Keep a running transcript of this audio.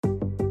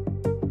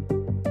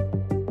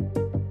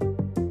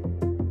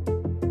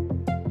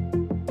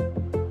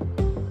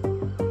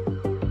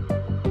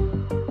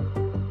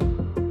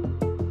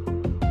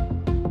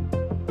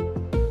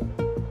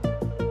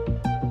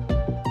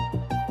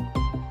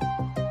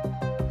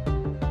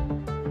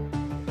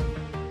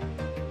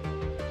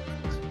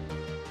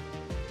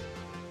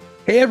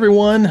Hey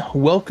everyone,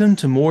 welcome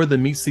to More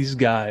Than Meets These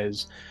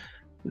Guys.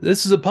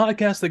 This is a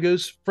podcast that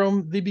goes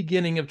from the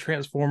beginning of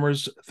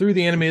Transformers through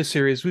the animated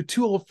series with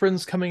two old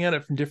friends coming at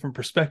it from different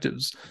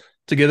perspectives.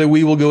 Together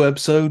we will go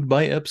episode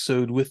by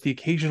episode with the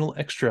occasional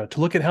extra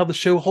to look at how the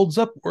show holds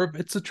up or if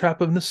it's a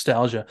trap of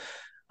nostalgia.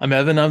 I'm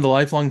Evan, I'm the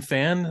lifelong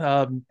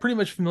fan, pretty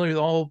much familiar with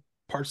all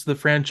parts of the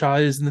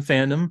franchise and the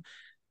fandom,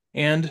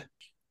 and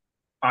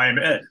I'm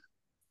Ed.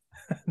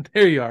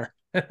 there you are.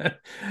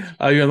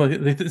 You want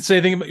to say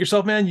anything about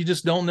yourself, man? You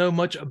just don't know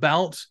much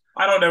about.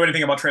 I don't know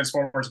anything about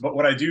Transformers, but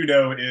what I do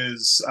know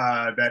is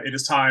that it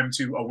is time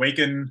to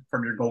awaken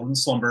from your golden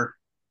slumber.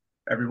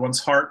 Everyone's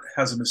heart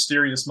has a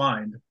mysterious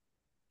mind,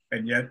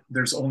 and yet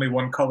there's only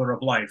one color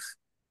of life,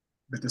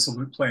 the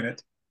dissolute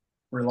planet,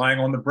 relying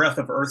on the breath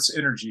of Earth's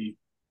energy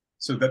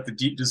so that the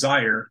deep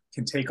desire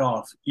can take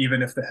off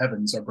even if the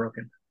heavens are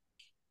broken.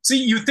 See,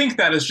 you think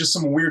that is just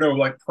some weirdo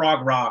like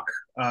prog rock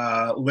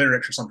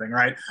lyrics or something,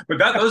 right? But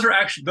those are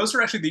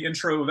actually the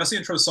intro. That's the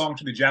intro song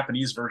to the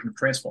Japanese version of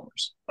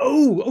Transformers.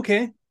 Oh,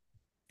 okay.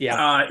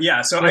 Yeah,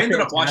 Yeah. So I they're ended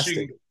up fantastic.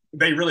 watching.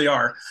 They really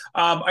are.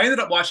 I ended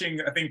up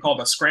watching a thing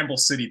called a Scramble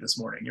City this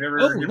morning. You ever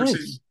Oh, you ever seen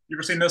nice. you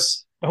ever seen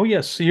this? Oh,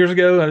 yes. Years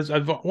ago,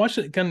 I've watched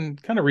it kind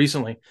of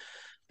recently.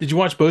 Did you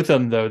watch both of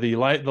them though? The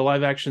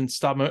live action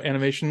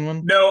animation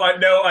one. No,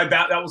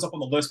 that was up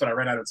on the list, but I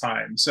ran out of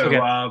time.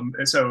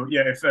 Okay. So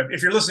yeah,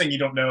 if you're listening, you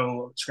don't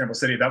know Scramble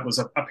City. That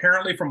was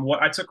apparently from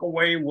what I took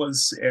away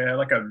was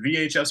like a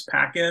VHS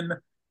pack-in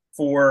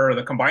for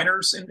the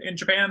combiners in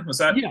Japan. Was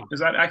that Yeah,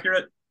 is that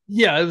accurate?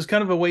 yeah. It was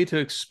kind of a way to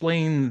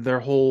explain their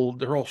whole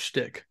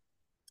shtick.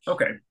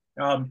 Okay.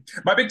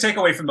 My big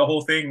takeaway from the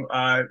whole thing,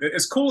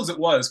 as cool as it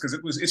was, because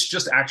it's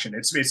just action.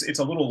 It's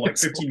a little like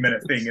It's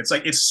 15-minute thing. It's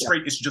like it's yeah.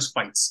 straight. It's just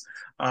fights.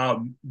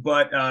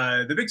 But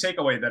the big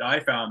takeaway that I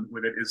found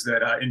with it is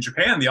that in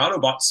Japan, the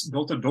Autobots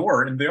built a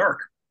door in the Ark.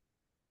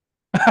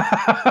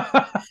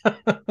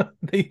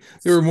 They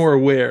were more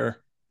aware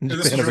in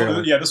This Japan was real,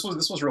 apparently. yeah. This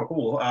was real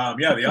cool.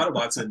 Yeah, the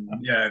Autobots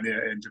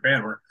in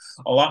Japan were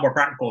a lot more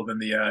practical than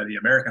the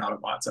American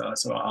Autobots.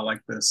 So I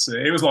like this.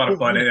 It was a lot of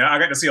Well, fun. well, And I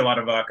got to see a lot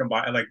of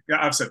combine. Like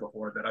I've said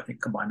before that I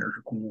think combiners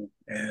are cool,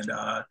 and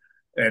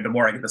the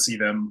more I get to see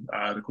them,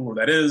 the cooler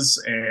that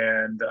is.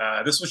 And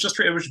this was just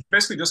it was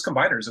basically just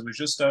combiners. It was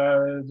just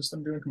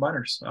them doing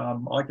combiners. I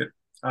liked it.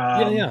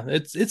 yeah, Um, yeah.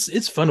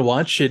 It's fun to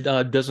watch. It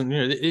doesn't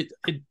it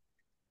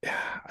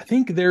I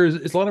think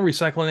it's a lot of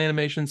recycling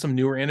animation, some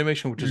newer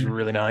animation, which is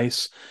really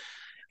nice.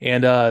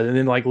 And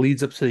then like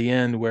leads up to the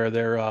end where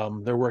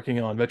they're working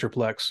on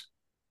Metroplex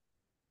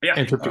Yeah.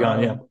 and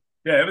Trypticon. Yeah.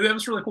 Yeah, it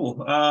was really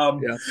cool.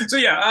 Yeah. So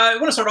yeah, I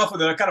want to start off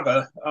with a kind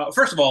of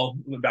first of all,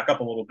 back up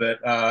a little bit.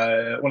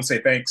 I want to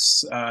say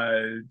thanks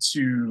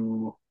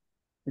to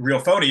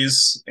Real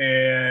Phonies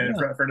and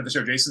Yeah. friend of the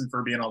show, Jason,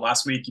 for being on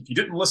last week. If you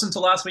didn't listen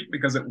to last week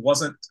because it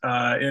wasn't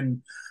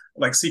in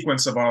like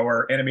sequence of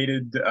our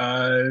animated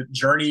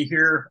journey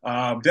here,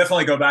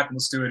 definitely go back and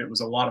listen to it. It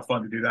was a lot of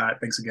fun to do that.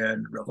 Thanks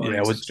again, Real Yeah. It Phonies.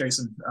 Thanks, was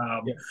Jason.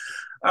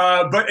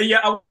 yeah. But yeah,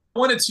 I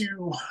wanted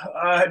to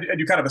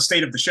do kind of a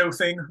state of the show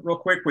thing real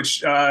quick,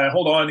 which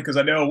hold on, because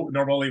I know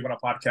normally when a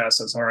podcast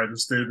says, all right,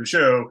 let's do the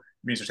show, it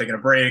means they're taking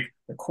a break,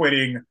 they're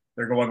quitting,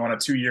 they're going on a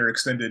 2 year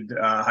extended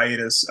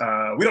hiatus.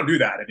 We don't do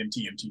that at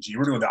MTMTG.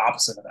 We're doing the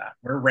opposite of that.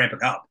 We're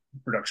ramping up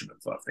production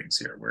of things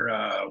here.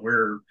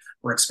 We're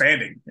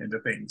expanding into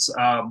things.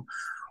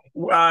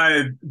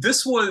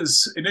 This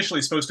was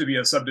initially supposed to be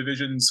a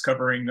subdivisions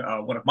covering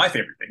one of my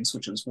favorite things,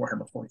 which is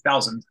Warhammer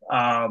 40,000.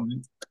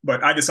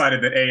 But I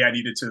decided that A, I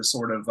needed to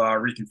sort of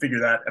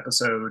reconfigure that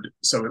episode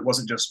so it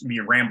wasn't just me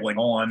rambling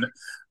on.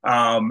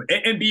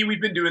 And B,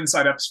 we've been doing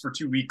side ups for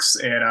 2 weeks,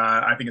 and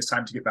I think it's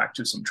time to get back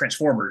to some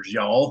Transformers,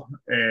 y'all.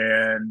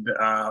 And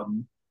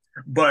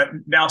but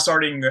now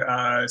starting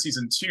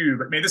season two,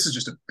 but man, this is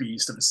just a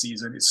beast of a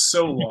season. It's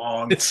so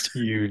long. It's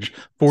huge.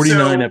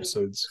 49 So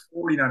episodes.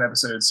 49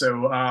 episodes.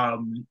 So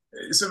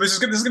this is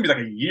gonna be like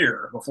a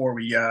year before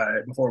we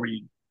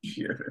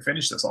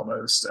finish this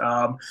almost.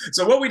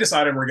 So what we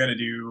decided we're gonna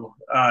do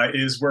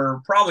is we're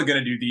probably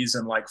gonna do these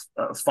in like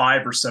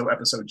five or so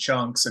episode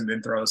chunks, and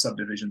then throw the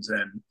subdivisions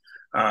in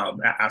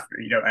after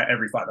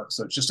every 5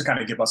 episodes, just to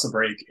kind of give us a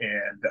break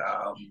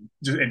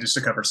and just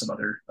to cover some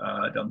other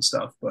dumb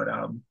stuff.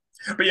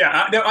 But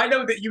yeah, I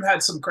know that you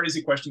had some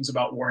crazy questions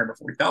about Warhammer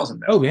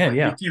 40,000 Oh though. man, Like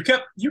yeah.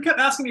 you kept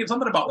asking me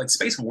something about like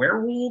space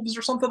werewolves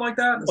or something like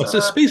that. Is What's that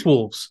this? Space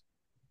Wolves.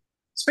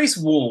 space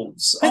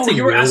wolves? I'd Oh, say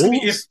you were asking me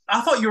if werewolves.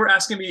 I thought you were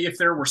asking me if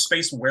there were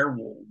space No,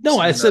 werewolves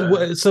I in said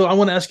the. so. I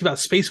want to ask you about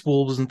Space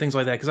Wolves and things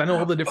like that because I know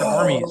all the different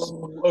armies.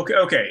 Oh,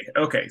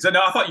 okay. So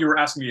no, I thought you were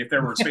asking me if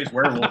there were space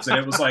werewolves, and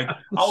it was like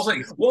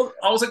well,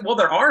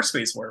 there are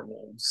space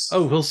werewolves.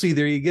 Oh, we'll see.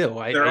 There you go.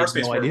 I There are had no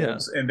space idea.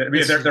 werewolves, and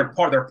This is they're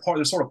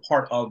sort of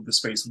part of the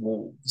space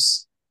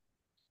wolves,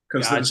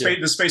 because gotcha.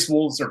 the space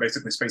wolves are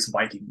basically space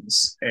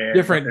Vikings, and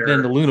Different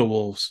than the they're Luna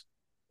Wolves.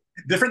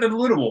 different than the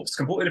Luna Wolves.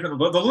 Completely different.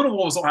 The Luna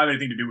Wolves don't have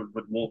anything to do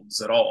with wolves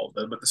at all.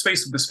 But the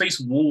space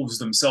wolves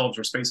themselves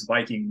are space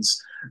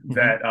Vikings Hmm.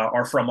 that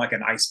are from like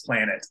an ice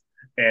planet,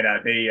 and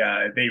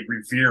they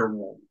revere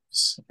wolves.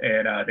 wolves,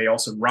 and they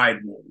also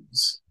ride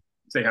wolves.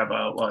 They have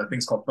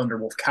things called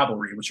Thunderwolf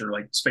Cavalry, which are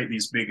like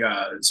these big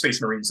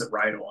space marines that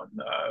ride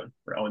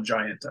on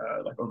giant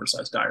like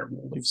oversized dire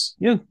wolves.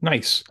 Yeah,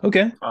 nice.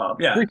 Okay,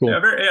 Yeah, very cool.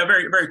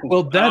 very very cool.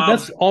 Well,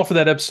 that's all for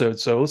that episode.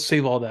 So let's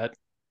save all that.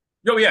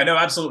 Oh yeah, no,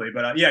 absolutely.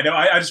 But yeah, no,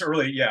 I just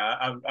really,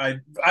 yeah,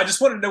 I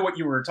just wanted to know what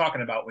you were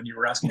talking about when you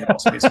were asking me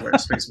about space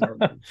war.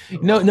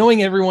 No,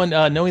 knowing everyone,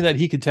 knowing that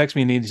he could text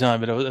me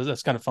anytime, but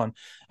that's kind of fun.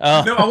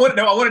 No, I want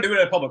to do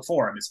it in a public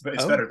forum. It's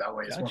better that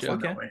way. It's more fun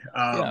that way.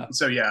 Yeah.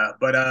 So yeah,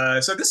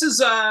 but so this is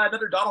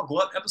another Donald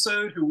Glut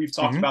episode who we've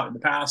talked about in the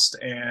past,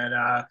 and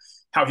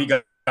how he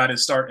got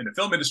his start in the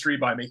film industry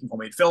by making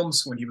homemade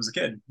films when he was a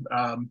kid.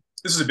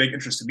 This is a big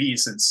interest to me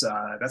since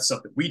that's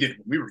stuff that we did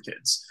when we were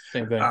kids.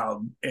 Same thing.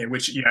 And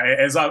which, yeah,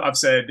 as I've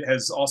said,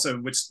 has also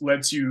which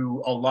led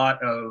to a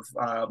lot of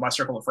my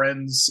circle of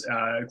friends,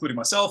 including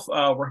myself,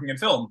 working in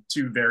film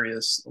to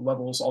various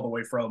levels, all the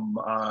way from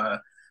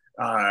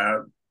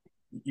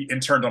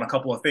interned on a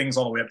couple of things,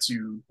 all the way up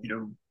to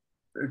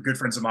good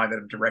friends of mine that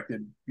have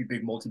directed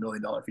big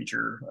multi-million-dollar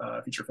feature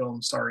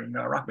films starring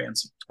rock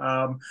bands.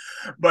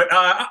 But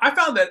I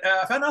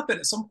found out that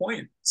at some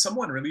point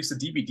someone released a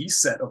DVD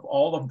set of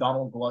all of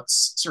Donald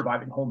Glut's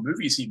surviving home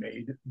movies he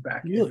made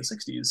back in the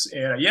 60s.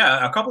 And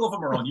yeah, a couple of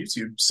them are on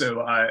YouTube.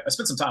 So I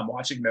spent some time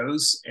watching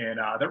those, and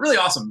they're really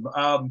awesome,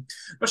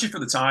 especially for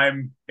the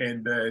time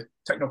and the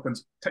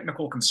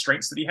technical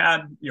constraints that he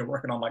had,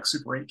 working on like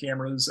Super 8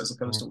 cameras as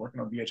opposed to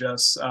working on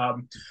VHS.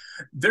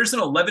 There's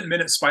an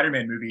 11-minute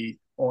Spider-Man movie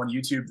on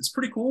YouTube that's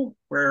pretty cool,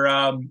 where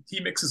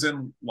he mixes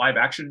in live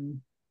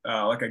action,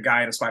 like a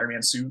guy in a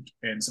Spider-Man suit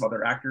and some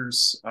other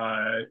actors,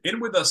 in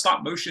with a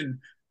stop motion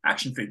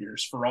action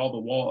figures for all the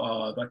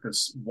wall, like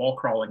this wall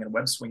crawling and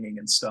web swinging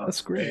and stuff.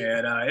 That's great.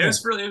 And it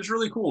was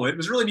really cool. It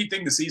was a really neat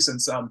thing to see,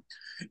 since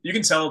you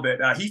can tell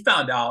that he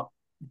found out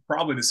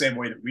probably the same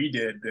way that we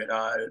did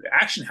that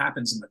action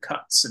happens in the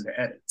cuts and the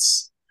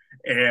edits.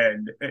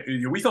 And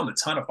we filmed a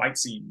ton of fight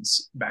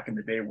scenes back in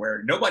the day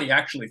where nobody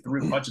actually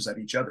threw punches at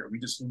each other.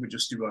 We would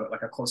just do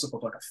a close up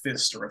of like a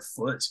fist or a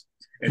foot,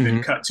 and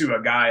then cut to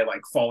a guy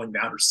like falling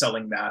down or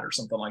selling that or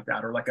something like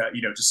that, or like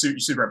just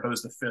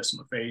superimpose the fist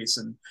on the face,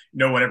 and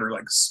no one ever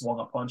like swung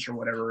a punch or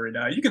whatever.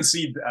 And you can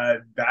see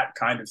that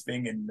kind of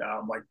thing in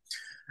like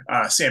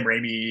Sam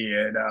Raimi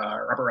and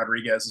Robert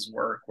Rodriguez's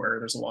work, where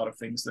there's a lot of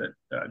things that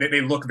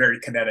they look very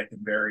kinetic and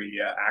very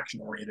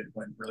action oriented,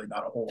 when really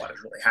not a whole lot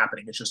is really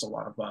happening. It's just a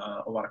lot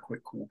of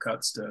quick, cool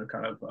cuts to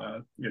kind of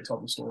tell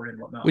the story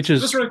and whatnot. Which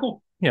is just really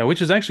cool. Yeah,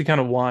 which is actually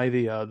kind of why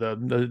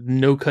the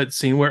no cut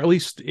scene, where at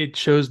least it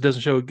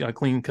doesn't show a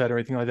clean cut or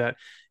anything like that,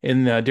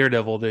 in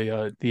Daredevil,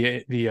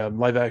 the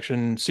live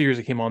action series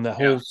that came on, that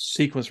whole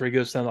sequence where he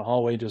goes down the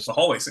hallway, just the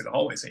hallway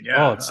scene.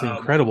 Yeah, oh, it's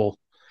incredible.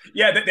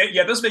 Yeah,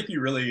 those make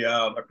you really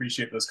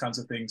appreciate those kinds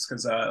of things,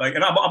 because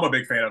and I'm a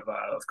big fan of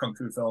kung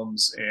fu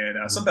films,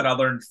 and something I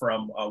learned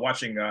from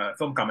watching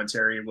film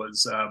commentary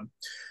was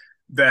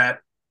that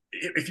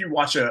if you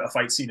watch a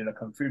fight scene in a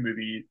kung fu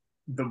movie,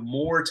 the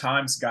more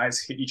times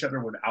guys hit each other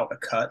without a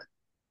cut,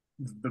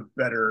 the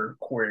better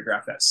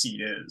choreographed that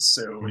scene is.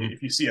 So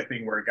if you see a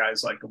thing where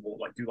guys will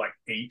do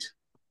 8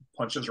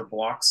 punches or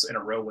blocks in a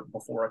row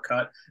before a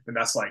cut, then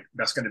that's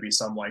going to be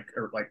some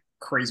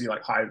crazy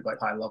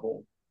high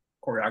level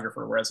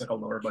choreographer, whereas a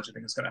lower budget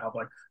thing is going to have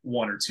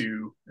 1 or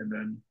 2 and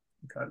then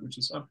cut, which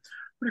is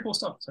pretty cool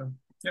stuff. So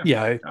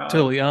yeah,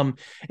 totally.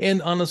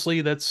 And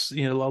honestly, that's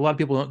a lot of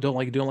people don't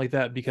like doing like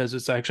that, because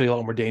it's actually a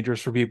lot more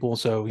dangerous for people.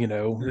 So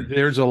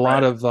there's a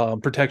lot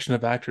of protection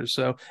of actors.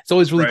 So it's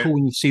always really cool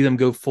when you see them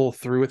go full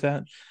through with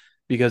that,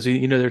 because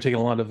they're taking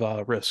a lot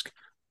of risk.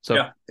 So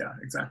yeah,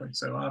 exactly.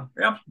 So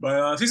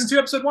but season 2,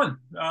 episode 1.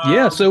 So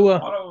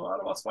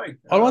Autobot Spike.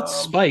 Autobot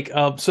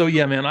Spike. So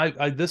yeah, man,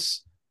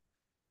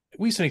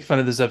 we used to make fun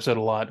of this episode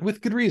a lot,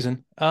 with good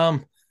reason.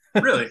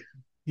 Really?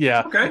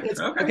 Yeah.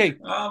 Okay.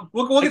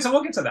 We'll get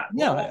to that.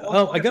 Yeah.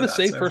 I gotta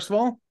say, first of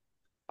all,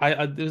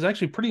 it was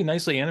actually pretty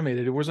nicely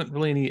animated. It wasn't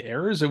really any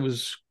errors. It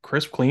was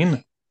crisp,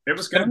 clean. It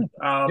was good.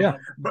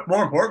 But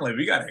more importantly,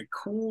 we got a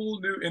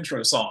cool new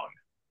intro song.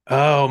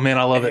 Oh man,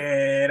 I love it.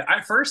 And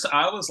at first,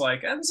 I was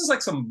like, this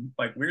is some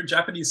weird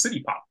Japanese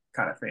city pop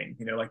kind of thing,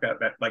 like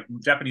that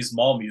Japanese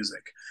mall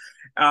music.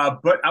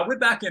 But I went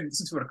back and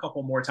listened to it a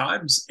couple more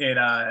times, and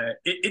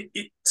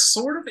it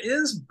sort of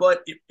is,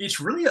 but it's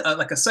really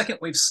a second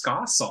wave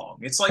ska song.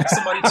 It's like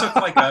somebody took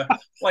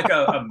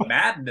a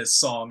Madness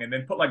song and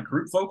then put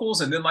group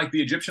vocals and then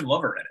the Egyptian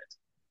Lover in it.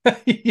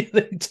 Yeah,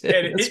 they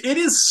did. And it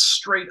is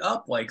straight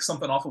up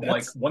something off of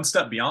One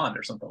Step Beyond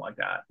or something like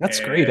that. That's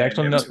great.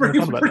 Actually, it was pretty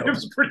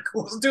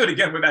cool. Let's do it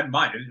again with that in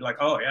mind. And you're like,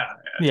 oh yeah.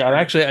 Yeah,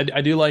 actually,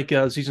 I do like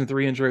season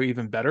 3 intro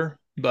even better.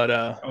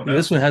 But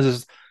this one has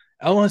this.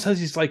 Almost has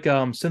these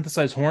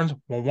synthesized horns.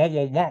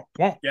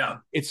 Yeah,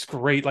 it's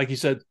great. Like you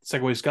said,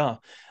 second wave ska.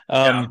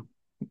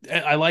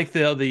 I like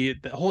the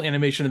whole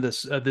animation of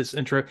this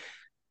intro.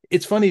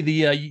 It's funny,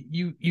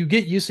 you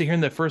get used to hearing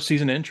that first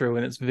season intro,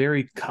 and it's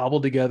very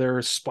cobbled together,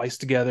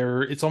 spliced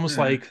together. It's almost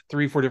like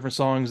 3 or 4 different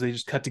songs they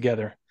just cut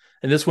together.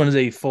 and this one is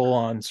a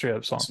full-on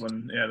straight-up song.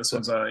 This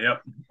one's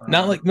yep.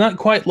 Not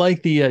quite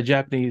like the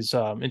Japanese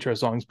intro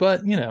songs,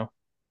 but you know.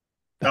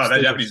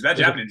 That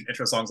Japanese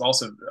intro song is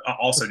also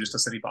just a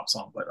city pop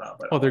song,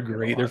 but they're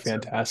great. They're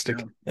fantastic.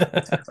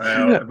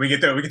 We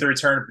get the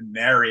return of the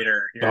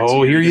narrator.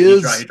 Here he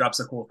is. He drops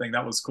a cool thing.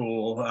 That was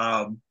cool.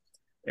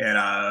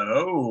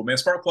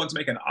 Sparkplug's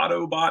making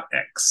Autobot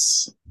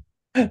X.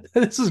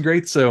 This is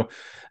great. So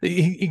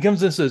he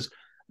comes in and says,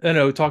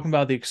 talking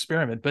about the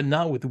experiment, but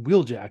not with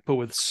Wheeljack, but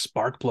with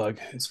Sparkplug,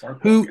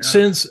 who,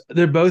 since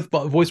they're both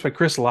voiced by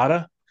Chris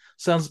Latta,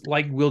 sounds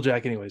like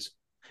Wheeljack anyways.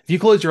 If you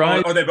close your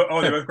eyes... they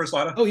both Chris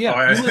Latta? Oh,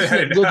 yeah. You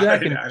listen to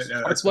Wheeljack and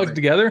Sparkplug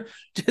together,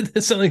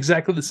 they sound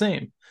exactly the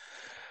same.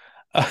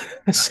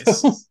 Nice.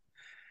 So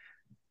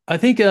I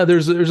think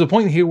there's a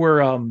point here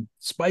where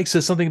Spike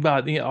says something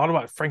about the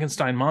Autobot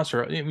Frankenstein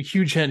monster. A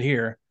huge hint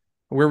here.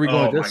 Where are we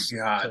going with this? Oh,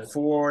 my God.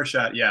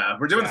 Foreshadow. Yeah,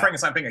 we're doing the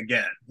Frankenstein thing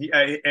again.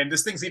 And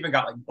this thing's even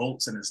got, like,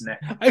 bolts in his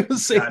neck. I would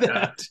say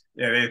that.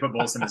 They put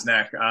bolts in his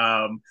neck.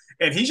 And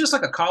he's just,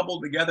 like, a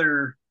cobbled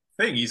together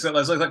thing. He's got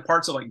like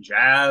parts of, like,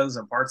 Jazz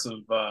and parts of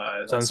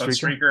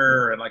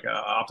Sunstreaker and, like, a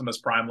Optimus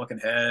Prime looking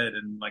head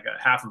and, like, a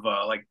half of,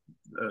 like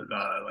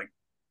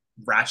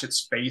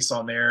Ratchet's face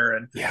on there.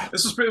 And it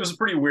was a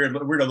pretty weird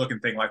looking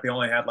thing. Like, they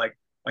only had, like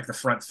the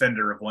front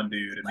fender of one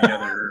dude and the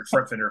other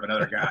front fender of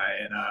another guy.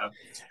 And,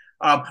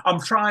 I'm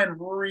trying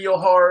real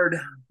hard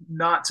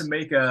not to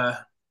make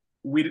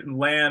we didn't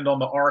land on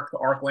the Ark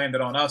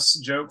landed on us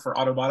joke for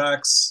Autobot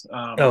X.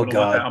 God.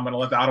 I'm going to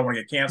let that. I don't want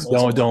to get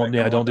canceled. Don't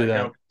do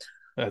that.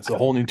 That's a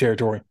whole new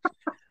territory.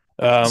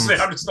 I'm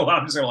just going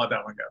to let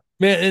that one go.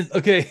 Man,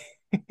 okay.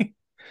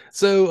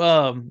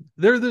 So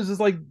there's this,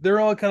 like,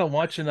 they're all kind of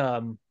watching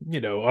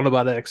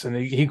Autobot X, and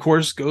he of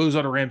course goes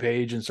on a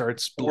rampage and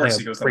starts he goes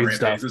on a rampage.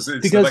 Stuff.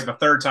 It's like the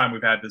third time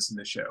we've had this in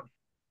this show.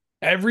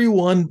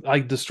 Everyone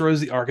like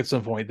destroys the Ark at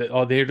some point. That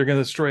they're going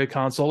to destroy a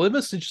console. It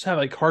must just have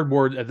like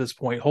cardboard at this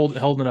point,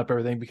 holding up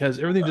everything, because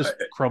everything just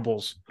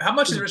crumbles. How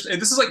much this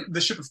is like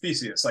the ship of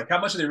Theseus? Like, how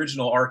much of the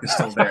original Ark is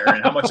still there,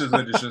 and how much of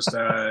it is just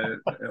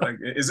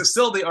is it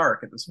still the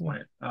Ark at this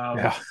point?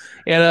 And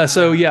there's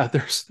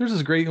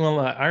this great one.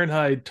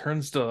 Ironhide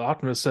turns to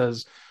Optimus,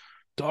 says,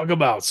 "Talk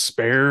about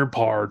spare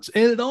parts,"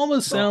 and it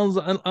almost sounds.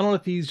 I don't know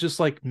if he's just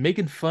like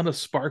making fun of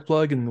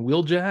Sparkplug and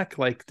Wheeljack.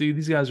 Like, dude,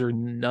 these guys are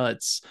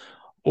nuts.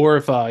 Or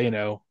if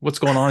what's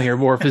going on here,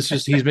 or if it's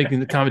just he's making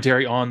the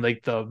commentary on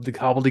like the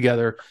cobbled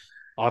together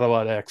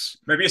Autobot X.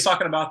 Maybe he's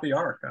talking about the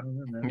Ark. I don't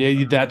know, man.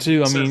 Yeah, that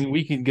too. I mean,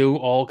 we can go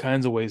all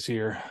kinds of ways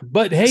here.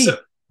 But hey,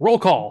 roll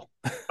call.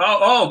 Before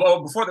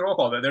the roll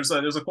call, there's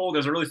a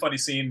really funny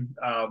scene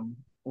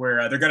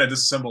where they're going to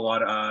disassemble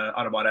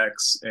Autobot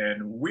X,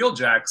 and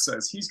Wheeljack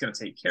says he's going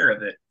to take care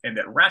of it, and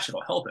that Ratchet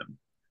will help him.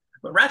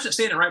 But Ratchet's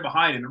standing right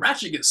behind him, and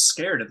Ratchet gets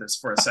scared at this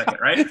for a second,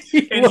 right?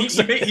 And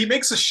he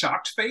makes a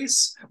shocked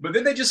face, but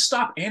then they just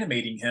stop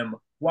animating him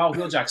while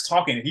Wheeljack's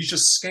talking, and he's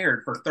just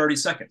scared for 30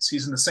 seconds.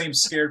 He's in the same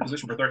scared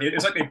position for 30.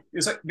 It's like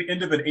the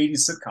end of an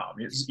 80s sitcom.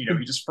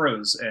 He just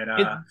froze. And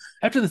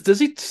after this, does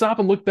he stop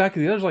and look back at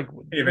the others like,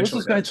 what's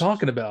this guy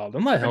talking about?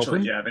 I'm not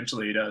helping. Yeah,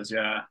 eventually he does,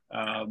 yeah.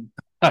 I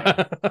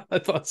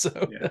thought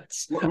so. Yeah.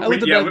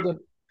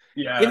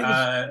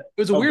 It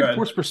was a weird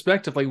forced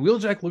perspective. Like,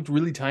 Wheeljack looked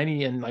really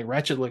tiny and like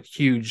Ratchet looked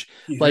huge.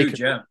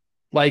 Like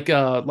almost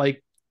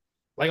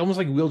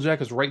like Wheeljack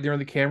was right there in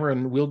the camera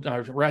and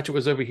Ratchet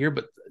was over here,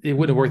 but it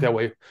wouldn't have worked that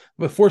way.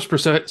 But forced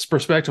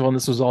perspective on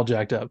this was all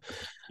jacked up.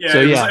 Yeah,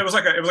 so, it was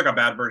like a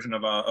bad version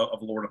of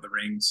Lord of the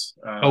Rings.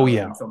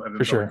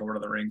 For sure. Lord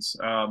of the Rings.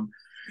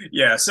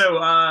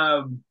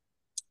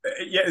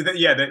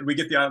 We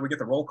get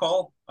the roll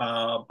call.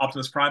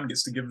 Optimus Prime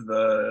gets to give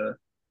the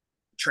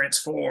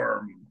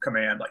transform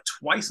command like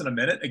twice in a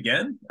minute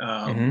again.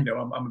 I'm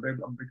a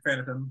big fan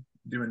of him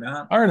doing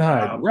that.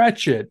 Ironhide,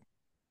 Ratchet,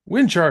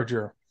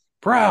 Windcharger,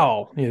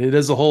 Prowl. It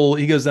does the whole.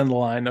 He goes down the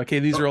line. Okay,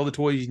 these are all the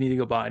toys you need to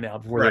go buy now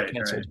before they're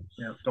canceled. Right.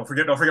 Yeah. Don't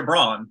forget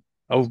Brawn.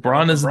 Oh,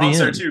 Brawn is Brawn's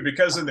the there too,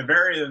 because in the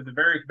very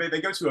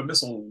they go to a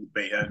missile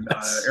base,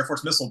 Air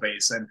Force missile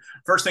base, and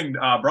first thing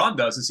Brawn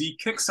does is he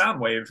kicks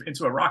Soundwave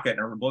into a rocket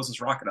and blows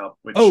his rocket up.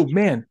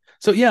 Man!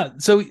 So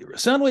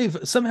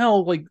Soundwave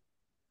somehow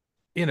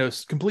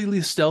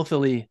completely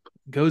stealthily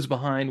goes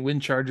behind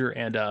Windcharger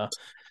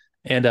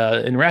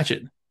and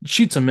Ratchet,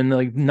 shoots him and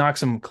like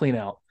knocks him clean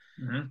out.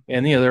 Mm-hmm.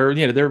 And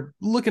they're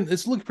looking.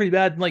 It's looking pretty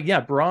bad.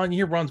 And Brawn, you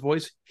hear Brawn's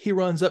voice. He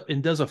runs up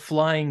and does a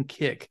flying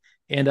kick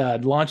and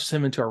launches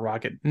him into a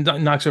rocket,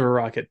 knocks over a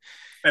rocket.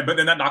 But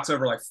then that knocks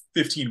over like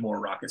 15 more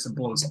rockets and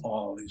blows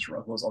all these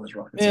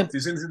rockets up.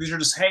 These are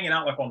just hanging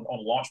out like on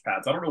launch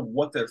pads. I don't know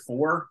what they're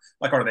for.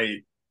 Like, are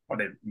they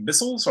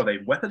missiles? Are they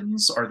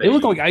weapons? They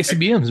look like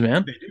ICBMs,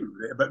 man. They do,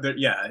 but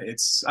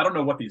it's I don't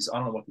know what these.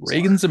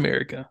 Reagan's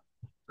America.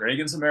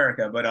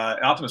 But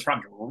Optimus Prime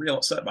is real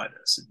upset by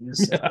this.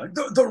 He's like,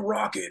 the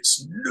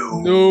rockets,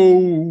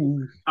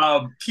 no.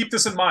 Keep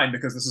this in mind,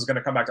 because this is going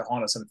to come back to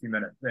haunt us in a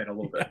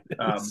little bit.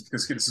 Because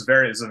this is a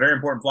very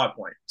important plot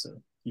point, so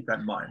keep that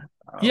in mind.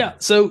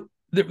 So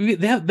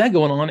they have that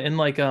going on, and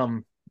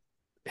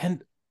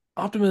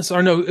Optimus,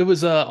 or no, it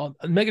was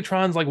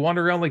Megatron's like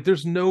wandering around like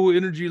there's no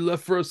energy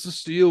left for us to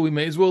steal. We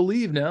may as well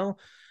leave now.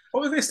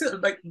 What were they still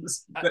like?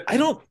 I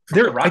don't.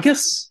 The I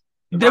guess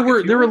rockets?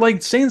 they were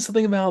like saying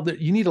something about that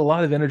you need a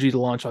lot of energy to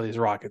launch all these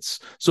rockets.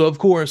 So of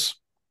course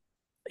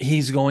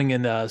he's going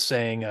and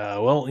saying,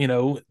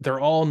 well, they're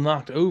all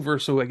knocked over,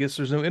 so I guess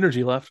there's no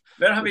energy left.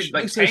 They don't have any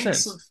like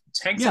tanks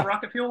yeah. of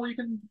rocket fuel you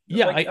can.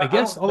 Yeah, like, I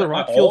guess all the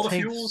rocket fuel tanks.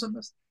 fuels in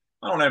this.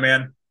 I don't know,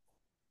 man.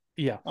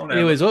 Yeah.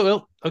 Anyways,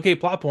 well, okay,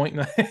 plot point.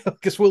 I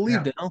guess we'll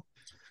leave now.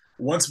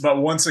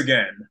 Once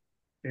again,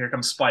 here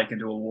comes Spike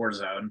into a war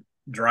zone,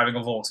 driving a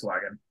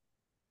Volkswagen.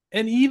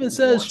 And he even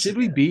says, "Should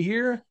we be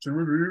here?"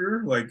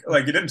 Like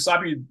it didn't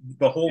stop you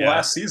the whole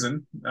last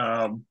season.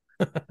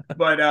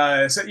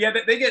 But so yeah,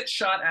 they get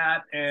shot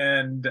at,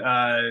 and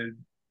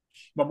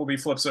Bumblebee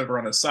flips over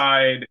on his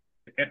side,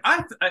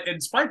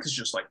 and Spike is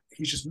just like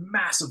he's just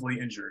massively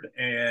injured,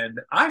 and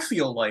I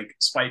feel like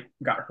Spike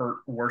got hurt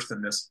worse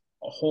than this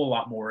a whole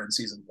lot more in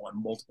season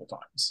 1, multiple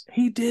times.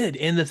 He did,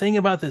 and the thing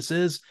about this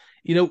is,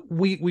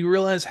 we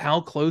realize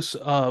how close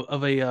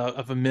of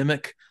a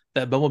mimic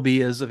that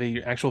Bumblebee is of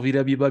a actual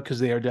VW bug because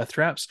they are death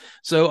traps.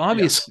 So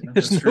obviously,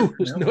 there's no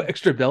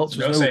extra belts,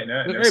 there's no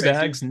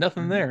airbags,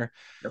 nothing there,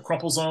 no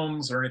crumple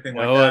zones or anything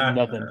like that.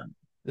 Nothing.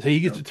 So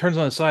he turns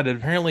on his side, and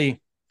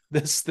apparently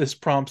this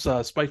prompts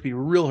Spike to be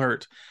real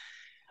hurt.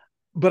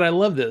 But I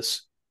love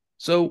this.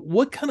 So,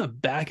 what kind of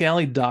back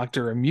alley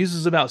doctor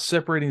muses about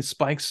separating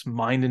Spike's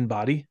mind and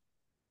body?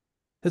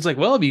 It's like,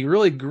 well, it'd be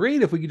really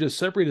great if we could just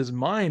separate his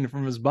mind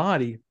from his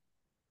body.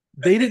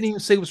 They didn't even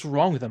say what's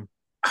wrong with him.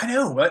 I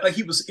know, like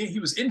he was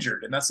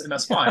injured, and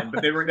that's fine.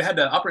 But they had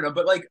to operate him.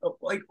 But like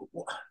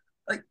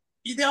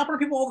they operate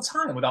people all the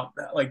time without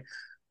that.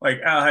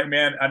 Hey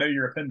man, I know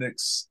your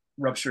appendix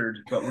ruptured,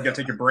 but we got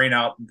to take your brain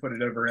out and put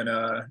it over in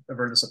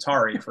this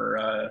Atari for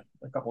a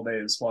couple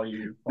days while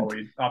we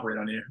operate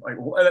on you.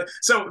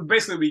 So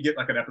basically, we get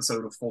like an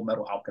episode of Full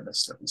Metal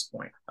Alchemist at this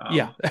point.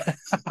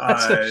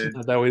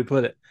 That's that way to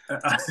put it.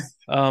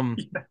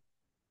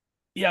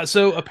 Yeah.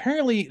 So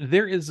apparently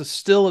there is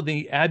still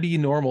the Abby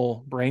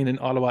normal brain in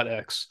Autobot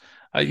X.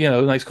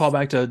 Nice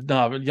callback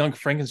to Young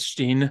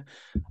Frankenstein.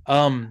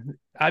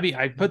 Abby,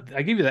 I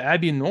gave you the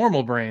Abby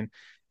normal brain.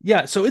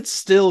 Yeah. So it's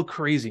still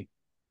crazy,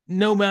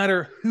 no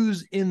matter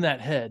who's in that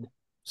head.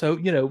 So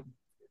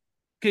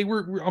okay,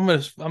 I'm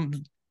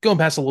going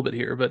past a little bit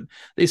here, but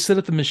they set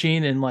up the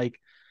machine and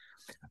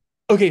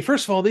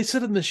first of all, they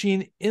set up the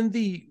machine in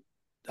the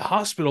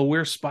hospital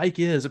where Spike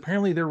is.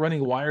 Apparently, they're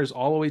running wires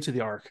all the way to the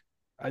Ark.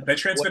 They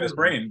transmit his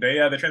brain. They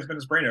transmit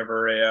his brain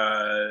over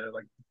a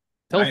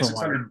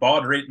 9600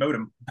 baud rate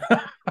modem.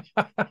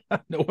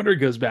 No wonder it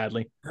goes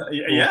badly.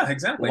 Yeah,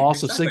 exactly.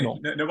 Loss of signal.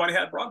 Nobody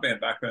had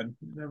broadband back then.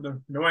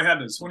 Nobody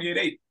had this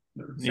 28.8.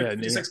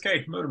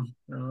 56K modem.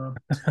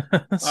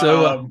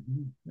 So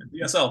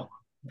DSL.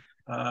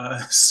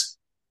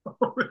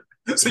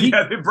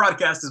 They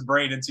broadcast his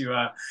brain into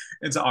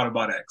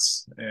Autobot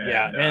X.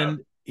 And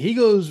he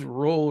goes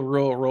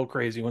real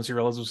crazy once he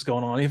realizes what's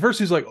going on. At first,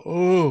 he's like,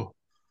 "Oh,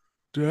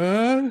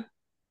 Dad."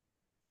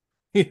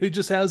 He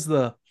just has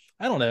the,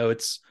 I don't know.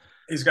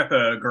 He's got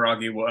the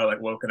groggy,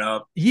 woken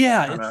up.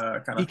 Yeah,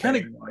 he kind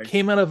of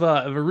came out of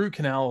a root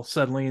canal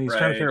suddenly, and he's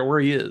trying to figure out where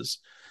he is.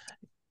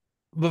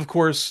 But of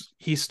course,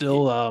 he's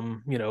still,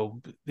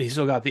 he's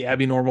still got the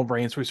Abby normal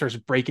brain, so he starts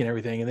breaking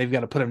everything, and they've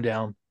got to put him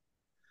down.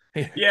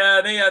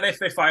 Yeah, they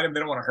fight him. They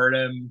don't want to hurt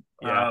him.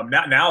 Yeah.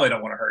 Now they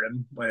don't want to hurt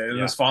him.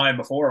 It was fine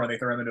before when they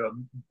threw him into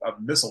a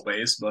missile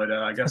base, but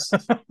I guess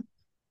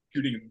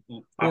shooting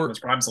Optimus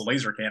Prime's a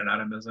laser cannon at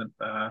him isn't.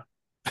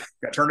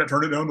 Turn it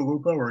down to low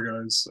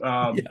power, guys.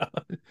 But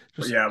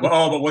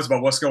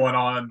what's going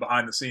on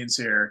behind the scenes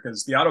here?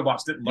 Because the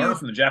Autobots didn't learn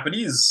from the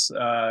Japanese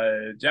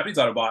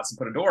Autobots and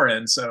put a door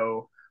in.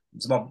 So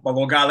it's my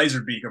little guy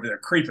Laserbeak over there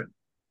creeping,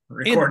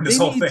 recording this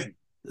whole thing.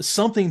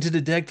 Something to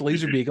detect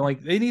Laserbeak.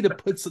 Like they need to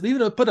put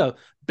a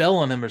bell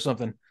on him or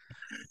something.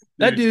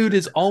 That dude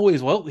is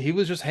always, he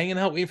was just hanging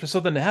out waiting for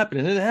something to happen,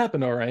 and it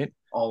happened all right.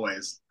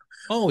 Always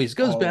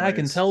goes back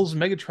and tells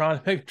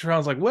Megatron.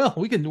 Megatron's like, well,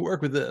 we can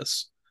work with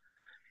this.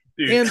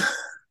 Dude. And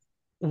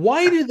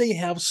why do they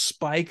have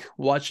Spike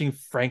watching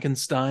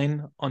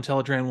Frankenstein on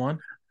Teletran 1?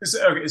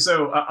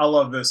 So I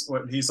love this.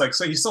 He's like,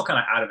 so he's still kind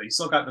of out of it. He's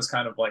still got this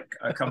kind of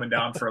coming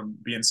down from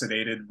being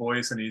sedated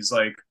voice, and he's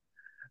like,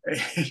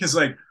 yeah,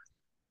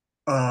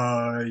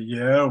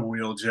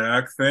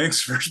 Wheeljack,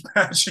 thanks for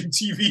patching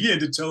TV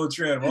into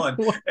Teletran 1.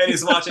 And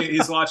he's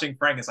watching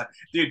Frankenstein.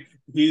 Dude,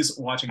 he's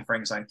watching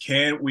Frankenstein.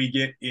 Can we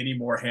get any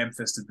more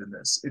ham-fisted than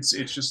this? It's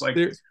just like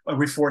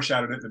we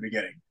foreshadowed it at the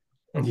beginning.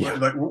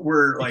 Yeah.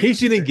 We're in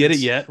case you didn't get it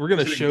yet, we're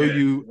going to show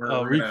you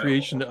a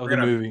recreation of the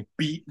movie.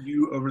 Beat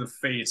you over the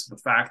face with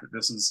the fact that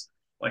this is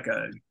like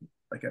a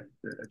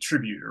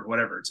tribute or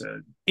whatever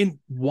to. And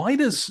why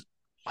does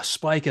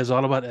Spike as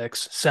Autobot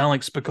X sound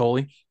like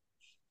Spicoli?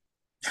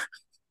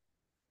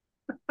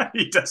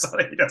 He does sound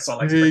like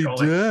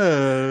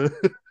Spicoli.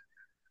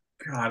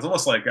 God, it's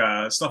almost like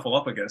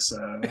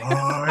Snuffleupagus.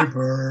 Hi,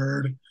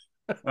 bird.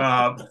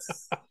 God.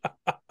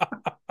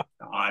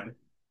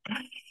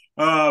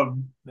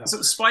 No.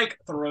 So Spike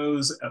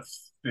throws a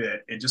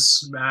fit and just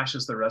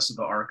smashes the rest of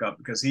the arc up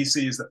because he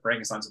sees that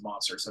Frankenstein's a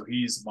monster, so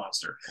he's the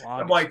monster. Well,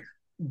 I'm obviously. like,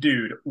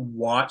 dude,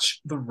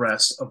 watch the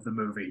rest of the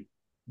movie.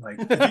 Like,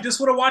 if you just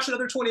would have watched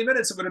another 20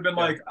 minutes, it would have been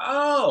Yeah. like,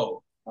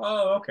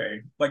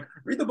 okay. Like,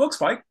 read the book,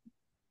 Spike.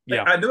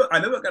 Yeah. I knew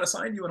it got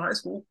assigned you in high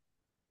school.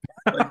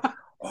 Like,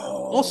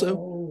 Also,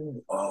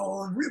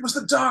 it was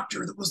the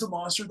doctor that was the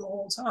monster the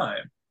whole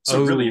time.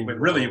 So really, but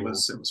really, oh,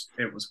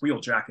 it was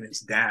Wheeljack and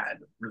his dad,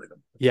 really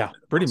yeah,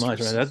 the pretty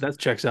much. I mean, monsters. that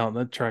checks out.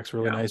 That tracks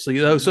really Yeah.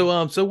 nicely.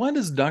 So why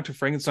does Dr.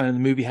 Frankenstein in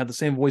the movie have the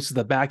same voice as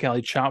the back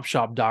alley chop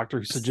shop doctor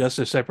who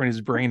suggested separating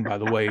his brain, by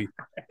the way?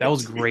 That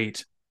was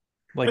great.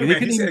 Like Hey they man,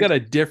 could even got a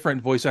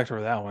different voice actor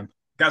for that one.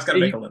 guy's got to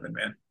make a living,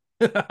 man.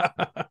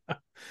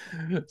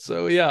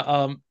 So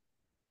yeah,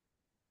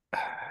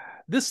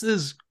 this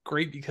is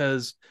great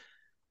because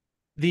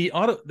the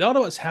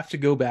Autobots have to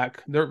go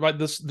back. They're at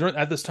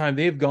this time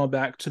they've gone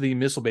back to the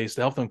missile base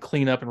to help them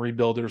clean up and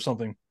rebuild it or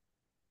something.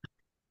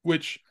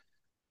 Which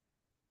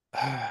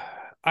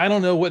I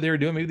don't know what they were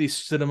doing. Maybe they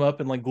stood them up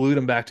and like glued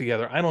them back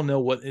together. I don't know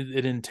what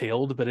it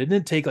entailed, but it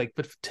didn't take like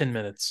 10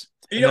 minutes.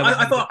 You And know, now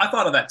they have I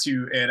thought of that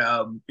too,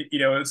 and you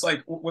know, it's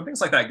like when things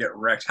like that get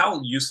wrecked,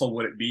 how useful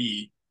would it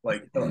be?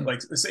 Like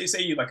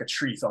say like a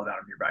tree fell down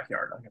in your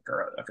backyard like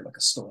after like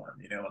a storm,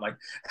 you know, and like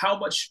how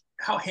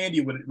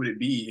handy would it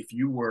be if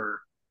you were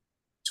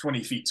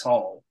 20 feet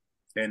tall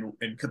and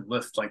could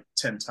lift like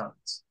 10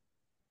 tons?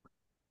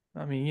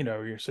 I mean,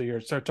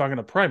 you're start talking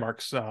to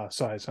Primarch's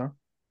size, huh?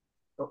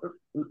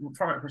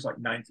 Probably it was like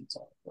 9 feet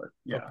tall, but Okay.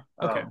 yeah,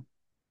 Okay.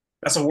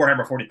 that's a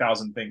Warhammer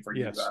 40,000 thing for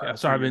you. Yes. Yeah.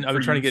 Sorry, I've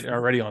been trying to get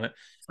already on it.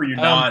 For you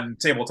Um,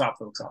 non-tabletop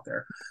folks out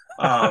there.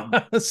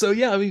 so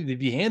yeah, I mean, it'd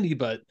be handy,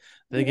 but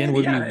again,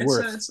 would be Yeah,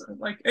 worth. it's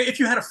like if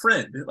you had a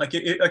friend, like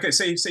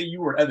say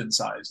you were Evan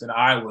sized and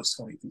I was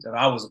 20 feet and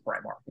I was a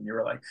Primarch and you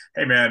were like,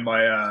 hey man,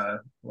 my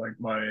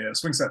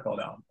swing set fell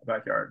down in the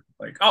backyard.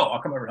 Like, oh,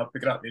 I'll come over and help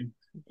pick it up, dude.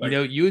 Like,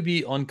 You would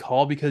be on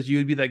call because you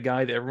would be that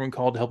guy that everyone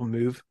called to help him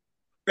move.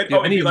 I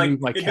it'd need be to like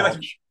move my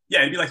couch. yeah,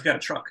 it'd be like you got a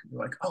truck.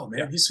 You're like, oh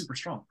Yeah. man, he's super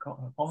strong.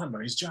 Call him,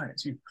 man. He's giant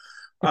too.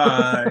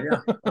 Yeah.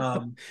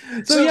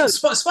 So yeah,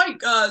 Spike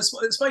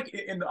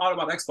in the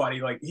Autobot X body,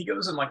 like he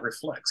goes and like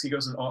reflects. He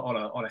goes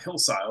on a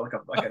hillside,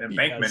 like an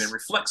embankment, and yes.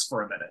 reflects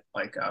for a minute,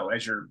 like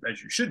as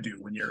you should do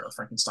when you're a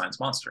Frankenstein's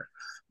monster.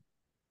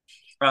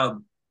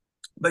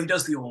 But he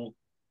does the old,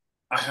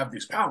 I have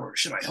these powers.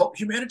 Should I help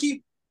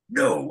humanity?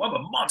 No, I'm a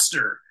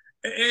monster.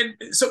 And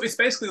so it's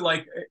basically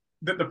like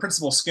the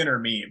Principal Skinner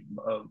meme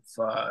of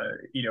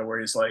where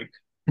he's like,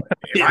 "Am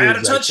It I out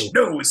of is touch? actually.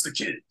 No, it's the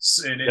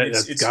kids." And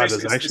it's God,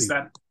 basically that's actually it's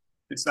that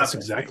that's whole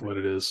exactly thing. what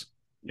it is.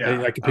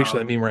 Yeah, I can picture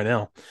that meme right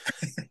now.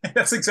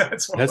 that's exactly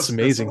That's that's what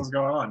amazing. was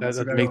going on. That's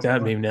exactly Make what's that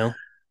going on. meme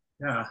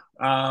now.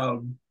 Yeah.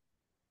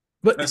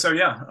 But So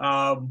yeah.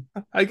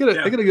 I Yeah.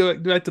 gotta go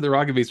back to the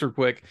rocket base real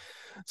quick.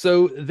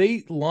 So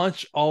they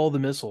launch all the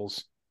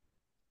missiles,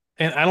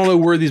 and I don't know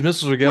where these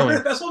missiles are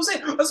going. That's what I'm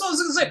saying. That's what I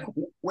was gonna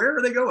say. Where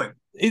are they going?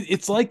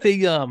 It's like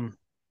they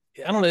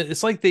I don't know.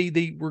 It's like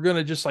they were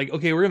gonna just like,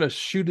 okay, we're gonna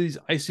shoot these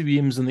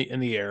ICBMs in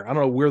the air. I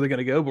don't know where they're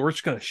gonna go, but we're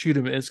just gonna shoot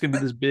them, and it's gonna be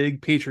this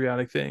big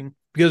patriotic thing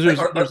because Like,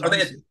 there's are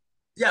they? obviously,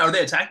 Yeah, are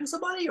they attacking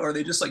somebody, or are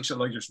they just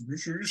shoot I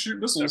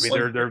missiles?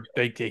 mean Like,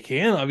 they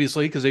can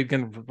obviously because they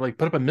can like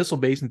put up a missile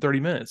base in 30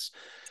 minutes,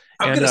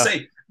 I'm and gonna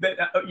say that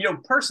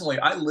personally,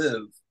 I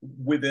live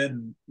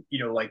within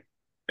like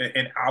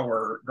an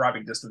hour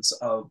driving distance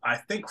of I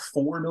think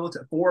four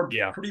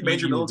yeah, pretty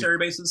major you would be military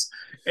bases,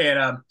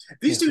 and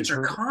these can't say dudes are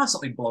perfect.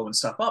 constantly blowing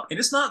stuff up, and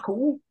it's not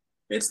cool.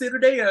 It's the other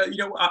day,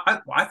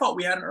 I thought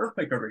we had an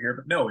earthquake over here,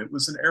 but no, it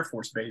was an Air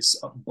Force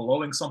base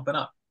blowing something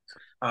up.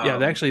 Yeah, Um,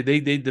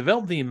 they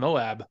developed the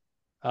Moab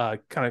kind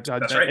of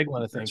That's right. Eglin, I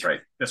That's think. right.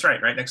 That's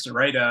right. Right next to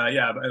right.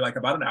 Yeah, like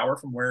about an hour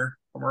from where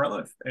I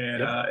live,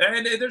 Yep.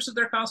 and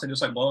they're constantly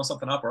just like blowing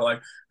something up. Or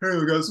like, hey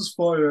guys, let's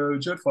fly a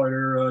jet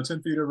fighter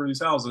 10 feet over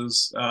these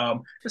houses.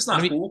 It's And I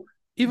not mean, cool.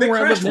 even They where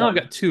I live crashed now, I've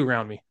one. got two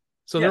around me,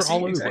 so Yeah, they're all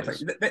see, over the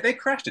exactly. place. They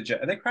crashed a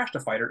jet. They crashed a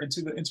fighter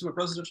into a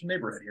residential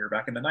neighborhood here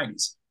back in the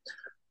 '90s.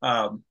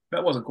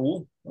 That wasn't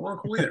cool. That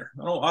wasn't cool either.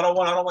 I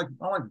don't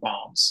like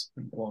bombs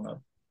blowing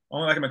up. I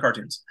only like them in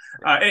cartoons.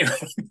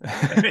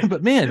 Anyway,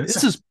 But man,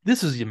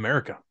 this is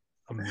America.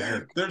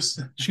 America. there's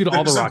Shoot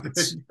all the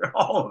rockets.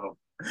 all of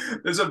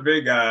them. There's a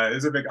big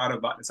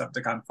Autobot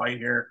Decepticon fight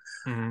here.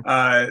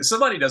 Mhm.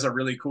 Somebody does a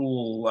really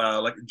cool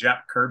like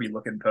Jack Kirby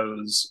looking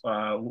pose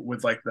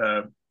with like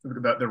the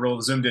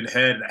real zoomed in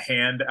head and a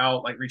hand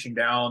out like reaching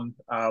down.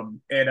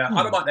 And Hmm.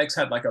 Autobot X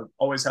had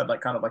always had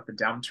like kind of like the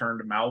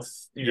downturned mouth,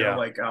 Yeah.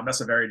 like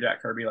that's a very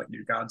Jack Kirby like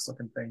New Gods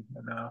looking thing,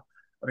 and I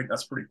think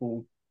that's pretty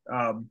cool.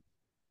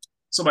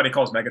 Somebody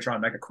calls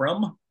Megatron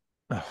Megacrum,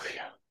 Oh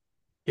yeah.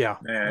 Yeah.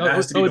 and that Oh,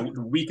 has to be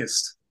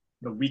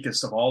the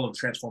weakest of all of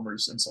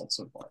Transformers insults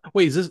so far.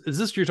 wait, is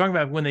this you're talking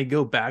about when they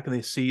go back and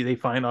they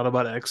find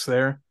Autobot X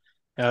there?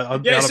 Yeah,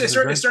 Autobots it's are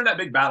during, it's drunk. during that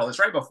big battle. It's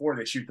right before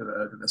they shoot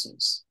the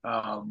missiles.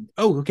 Oh,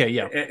 okay,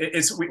 yeah,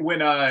 It's when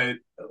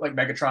like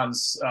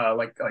Megatron's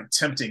like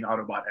tempting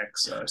Autobot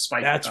X,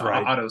 Spike, that's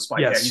right. Auto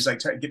Spike. Yeah, he's Yes, like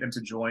getting him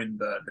to join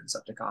the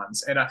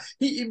Decepticons, and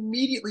he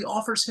immediately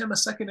offers him a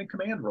second in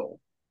command role.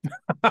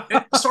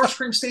 And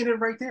Starscream's standing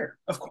right there.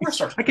 Of course,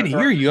 I can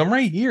hear you. I'm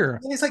right here.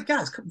 and he's like,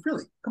 guys,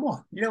 really, come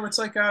on. It's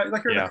like you're in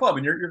a Yeah. club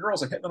and your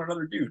girl's like hitting on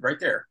another dude right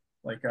there.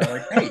 Like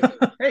hey,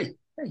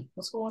 hey,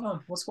 what's going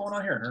on? What's going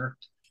on here? And her,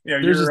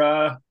 There's this,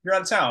 you're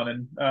out of town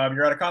and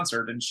you're at a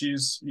concert and she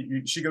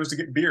goes to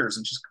get beers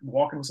and she's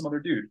walking with some other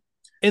dude.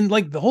 and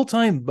like the whole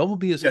time,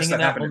 Bumblebee is Yes, that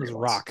hanging out happened on to this me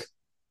once. rock.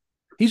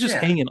 He's just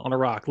Yeah, hanging on a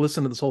rock,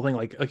 listening to this whole thing.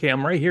 Like, okay,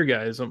 I'm right here,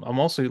 guys. I'm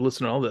also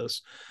listening to all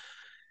this.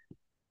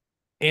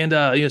 And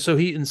so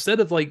he instead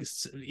of like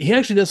he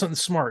actually does something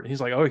smart. He's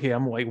like, okay,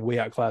 I'm like way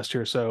outclassed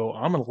here, so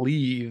I'm gonna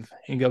leave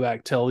and go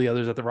back tell the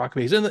others at the rock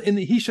base. And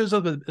he shows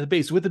up at the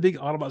base with the big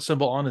Autobot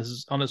symbol on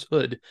his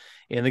hood,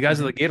 and the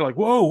guys at the mm-hmm. gate are like,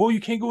 whoa, you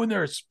can't go in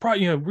there. It's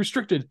probably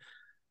restricted.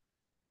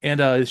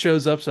 And it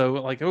shows up, so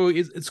like, oh,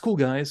 it's cool,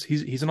 guys.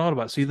 He's an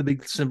Autobot. See the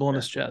big symbol on Yeah,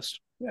 his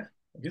chest. yeah.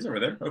 He's over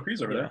there. Oh,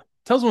 he's over Yeah, there.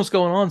 tells them what's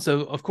going on.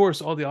 So of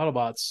course, all the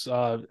Autobots.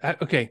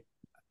 Okay,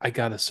 I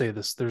gotta say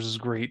this. There's this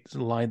great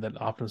line that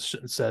Optimus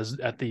says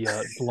at the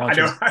I launch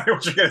know, of I know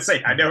what you're gonna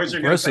say. I know what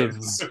you're gonna say.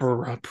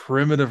 impressive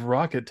primitive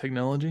rocket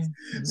technology.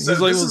 So He's like this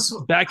the most is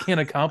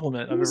backhanded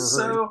compliment I've ever He's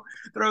heard. so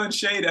throwing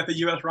shade at the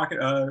U.S.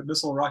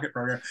 missile rocket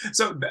program.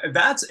 So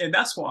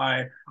that's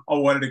why I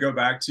wanted to go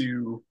back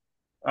to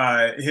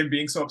him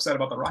being so upset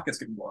about the rockets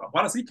getting blown up.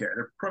 Why does he care?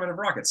 They're primitive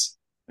rockets.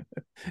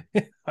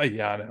 Yeah,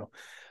 I know.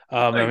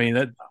 I Like mean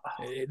that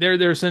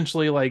they're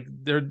essentially like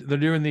they're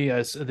doing the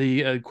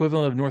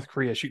equivalent of North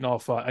Korea shooting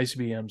off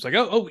ICBMs. Like,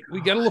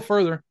 we got a little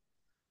further.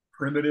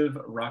 primitive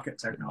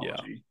rocket Yeah,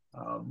 technology.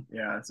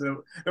 Yeah,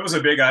 so there was a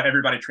big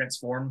everybody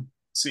transform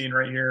scene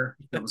right here.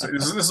 This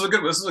is a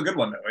good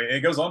one though.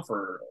 It goes on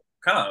for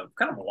kind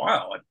of a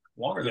while, like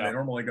longer than they yeah,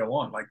 normally go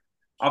on. Like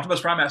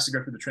Optimus Prime has to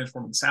go through the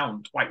transforming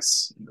sound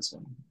twice in this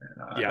one,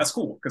 and yeah. that's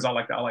cool because I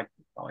like that. I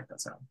like that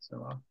sound.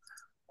 So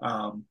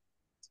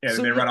yeah,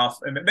 So they yeah, run off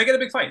and they get a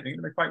big fight. They get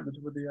a big fight with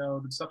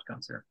the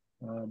Decepticons here.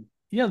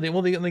 yeah. They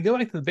go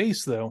back to the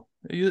base though.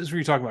 That's what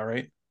you're talking about,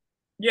 right?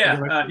 They go Yeah,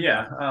 back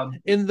yeah.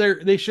 and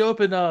they show up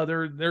and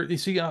they're you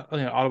see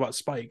Autobot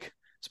Spike.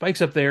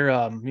 Spike's up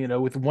there,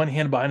 with one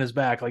hand behind his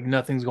back, like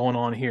nothing's going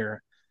on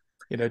here.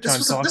 Trying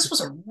to talk. This was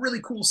a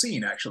really cool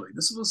scene actually.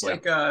 This was Yeah,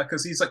 like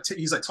because he's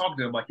like talking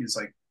to him like he's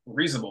like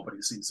reasonable, but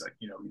he's like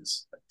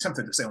he's like,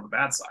 tempted to stay on the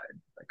bad side.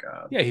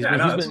 Like yeah. yeah,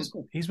 no, this was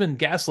cool. He's been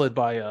gaslit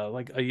by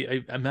like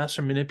a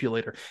master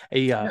manipulator, a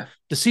Yeah.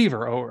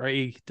 deceiver, or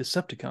a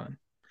Decepticon.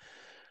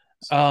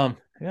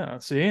 Yeah.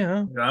 So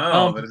yeah.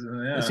 No, but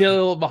See yeah. a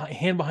little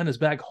hand behind his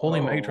back,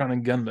 holding Oh, Megatron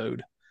in gun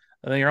mode.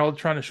 And they're all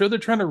trying to show they're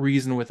trying to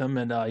reason with him,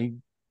 and he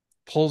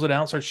pulls it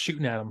out, and starts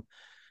shooting at him.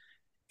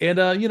 And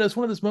it's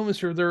one of those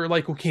moments where they're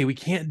like, okay, we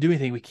can't do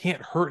anything, we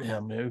can't hurt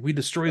him. If we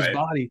destroy his right.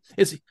 body.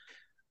 It's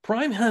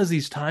Prime has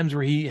these times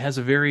where he has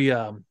a very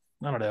I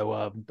don't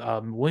know,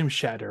 William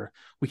Shatner.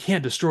 We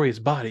can't destroy his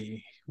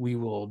body, we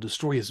will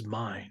destroy his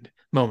mind.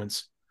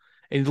 Moments,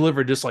 and he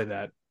delivered just like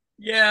that.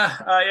 Yeah,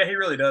 yeah, he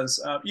really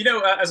does.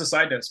 As a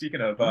side note,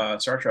 speaking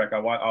of Star Trek, I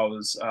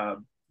was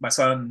my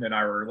son and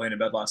I were laying in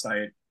bed last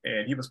night,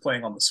 and he was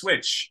playing on the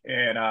Switch,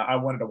 and I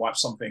wanted to watch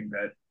something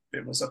that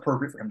it was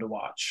appropriate for him to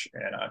watch,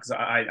 and because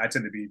I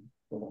tend to be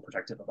a little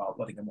protective about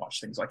letting him watch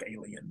things like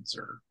Aliens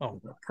or Oh,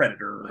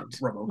 Predator or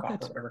what? RoboCop or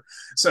What? whatever.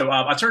 So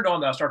I turned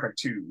on Star Trek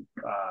Two,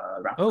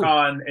 Wrath of Oh,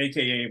 Khan,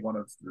 aka one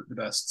of the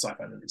best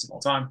sci-fi movies of all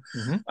time.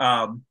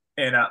 mm-hmm.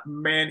 And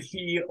man,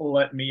 he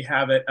let me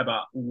have it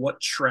about what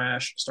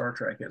trash Star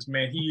Trek is.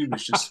 Man, he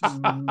was just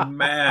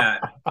mad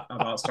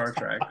about Star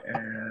Trek,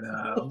 and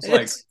I'm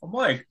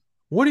like,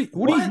 What do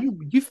what? you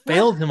What?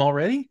 failed him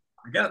already?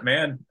 I get it,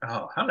 man.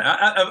 Oh,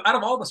 out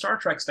of all the Star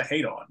Treks to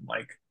hate on,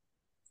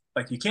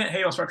 like you can't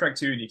hate on Star Trek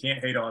 2 and you can't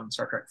hate on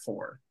Star Trek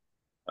 4.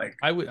 Like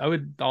I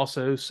would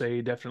also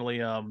say definitely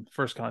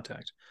First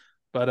Contact,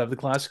 but of the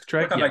classic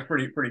Trek, yeah, like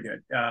pretty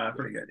good.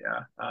 Pretty good,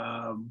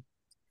 yeah.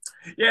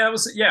 Yeah, it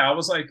was. Yeah, I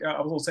was like, I was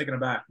a little taken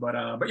aback, but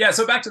yeah.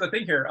 So back to the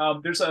thing here.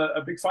 There's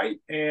a big fight,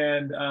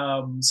 and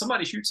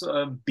somebody shoots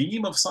a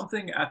beam of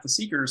something at the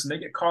Seekers, and they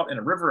get caught in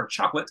a river of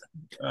chocolate.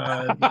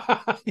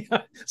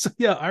 Yeah. So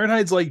yeah,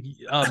 Ironhide's like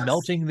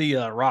melting the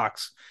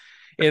rocks,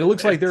 and it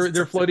looks like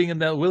they're floating in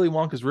that Willy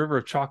Wonka's river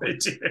of They chocolate.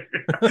 do.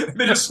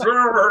 They just,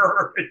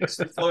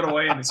 float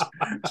away in this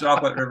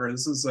chocolate river.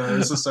 This is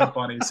so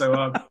funny.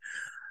 So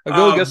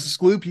Go, Augustus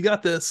Gloop, you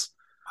got this.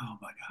 oh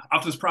my god,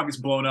 Optimus Prime gets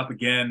blown up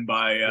again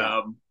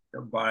Yeah.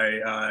 by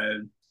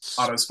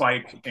Auto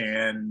Spike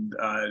and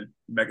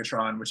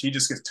Megatron, which he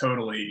just gets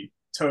totally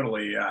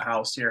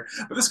housed here.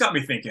 But this got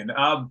me thinking.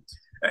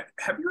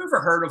 Have you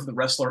ever heard of the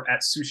wrestler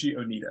Atsushi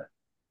Onita?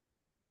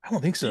 I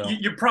don't think so.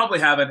 You probably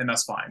haven't, and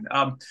that's fine.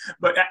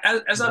 But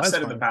as I've That's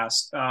said in the fine.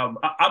 past, I'm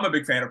a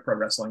big fan of pro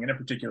wrestling, and in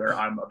particular,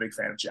 I'm a big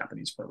fan of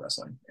Japanese pro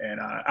wrestling.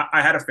 And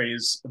I had a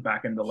phase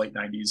back in the late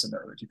 '90s and the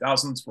early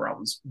 2000s where I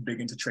was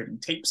big into trading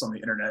tapes on the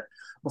internet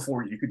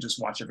before you could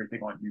just watch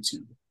everything on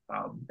YouTube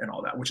and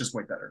all that, which is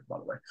way better, by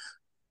the way.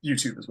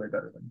 YouTube is way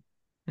better than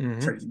Hmm.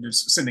 trading,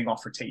 just sending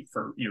off for tape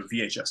for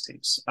VHS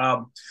tapes.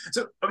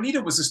 So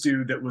Onita was this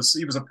dude that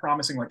he was a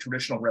promising like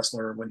traditional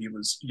wrestler when he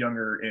was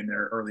younger in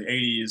their early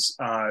 '80s.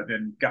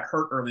 Then got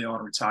hurt early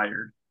on,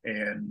 retired,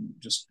 and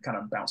just kind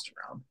of bounced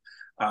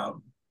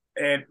around.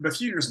 And a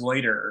few years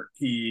later,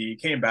 he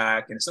came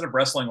back and instead of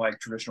wrestling like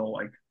traditional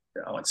like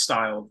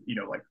style,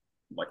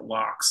 like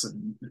locks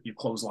and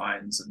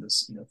clotheslines and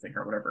this thing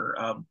or whatever.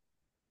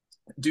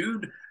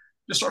 Dude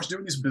just starts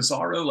doing these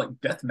bizarro like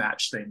death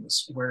match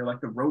things where like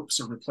the ropes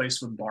are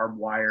replaced with barbed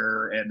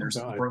wire and Oh there's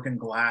like God. broken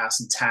glass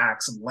and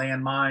tacks and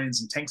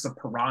landmines and tanks of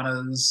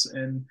piranhas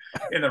in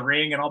the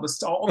ring and all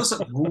this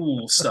like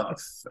ghoul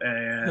stuff.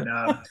 And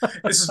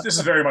this is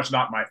very much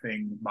not my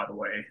thing, by the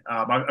way.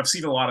 I've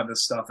seen a lot of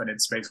this stuff and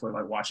it's basically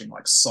like watching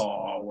like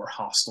Saw or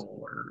Hostel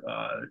or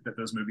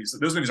those movies.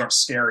 Those movies aren't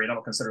scary and I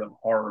don't consider them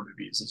horror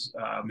movies.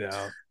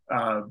 No.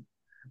 Uh,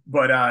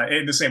 but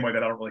in the same way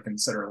that I don't really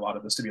consider a lot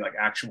of this to be like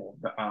actual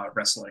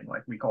wrestling,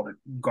 like we called it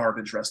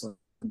garbage wrestling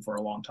for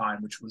a long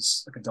time, which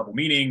was like a double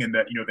meaning, and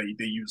that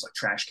they use like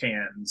trash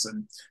cans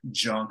and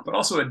junk, but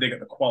also a dig at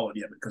the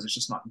quality of it because it's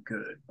just not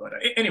good. But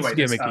It's anyway,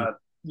 gimmicky.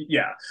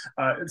 yeah.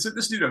 So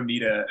this dude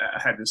Onita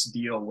had this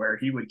deal where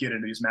he would get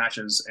into these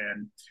matches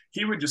and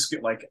he would just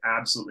get like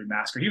absolutely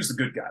massacred. He was the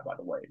good guy, by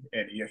the way,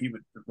 and he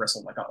would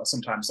wrestle like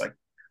sometimes like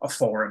a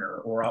foreigner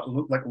or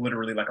like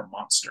literally like a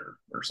monster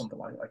or something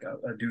like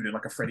a dude in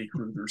like a Freddy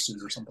Krueger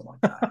suit or something like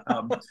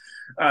that.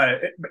 Uh,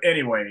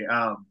 anyway,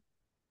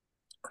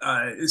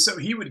 so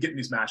he would get in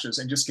these matches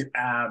and just get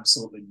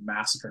absolutely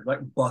massacred, like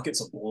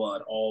buckets of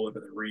blood all over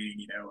the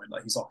ring, and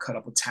like he's all cut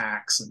up with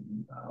tacks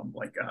and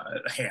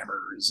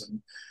hammers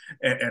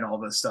and all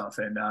this stuff.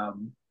 And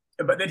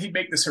but then he'd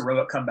make this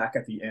heroic comeback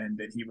at the end,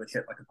 and he would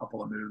hit like a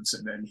couple of moves,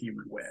 and then he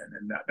would win.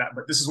 And that.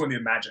 But this is when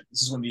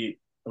the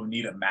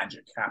Onita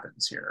magic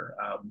happens here.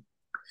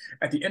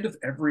 At the end of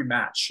every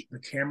match, the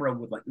camera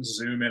would like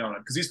zoom in on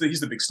him because he's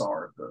the big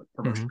star of the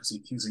promotion Hmm.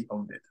 because he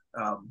owned it.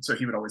 So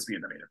he would always be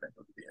in the main event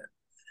at the end.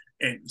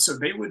 And so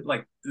they would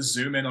like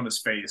zoom in on his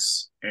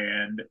face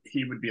and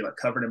he would be like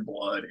covered in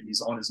blood and he's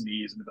on his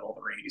knees in the middle of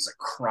the ring and he's like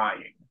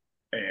crying.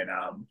 And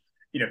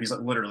he's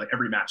like literally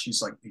every match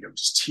he's like,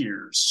 just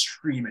tears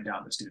streaming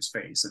down this dude's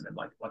face. And then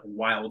like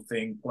Wild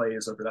Thing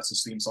plays over, that's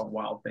his theme song,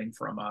 Wild Thing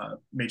from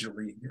Major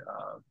League,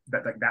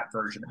 that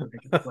version in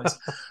particular plays.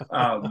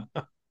 Um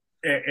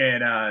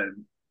and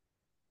and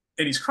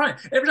he's crying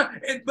every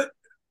time. But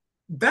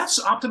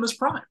that's Optimus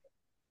Prime.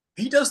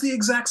 He does the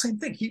exact same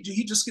thing. He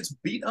just gets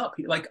beat up.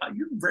 You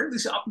rarely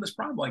see Optimus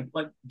Prime like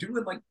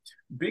doing like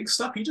big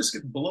stuff. He just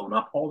gets blown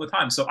up all the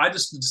time. So I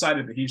just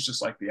decided that he's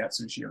just like the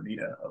Atsushi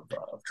Onita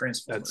of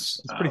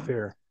Transformers. That's pretty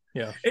fair.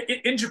 Yeah.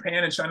 In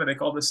Japan and China, they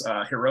call this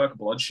heroic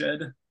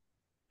bloodshed.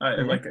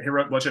 Hmm. Like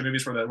heroic bloodshed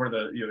movies where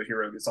the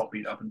hero gets all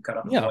beat up and cut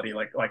up and Yeah. bloody,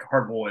 like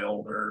hard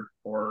boiled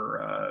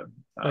or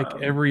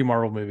Like every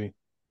Marvel movie,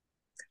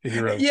 the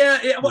hero. yeah.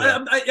 Well,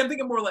 Yeah. I'm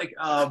thinking more like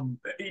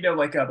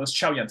like those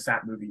Chow Yun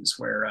Fat movies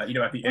where at the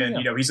Oh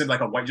end yeah. he's in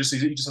like he just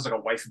has like a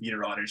wife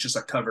beater on and it's just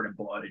like covered in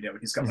blood. And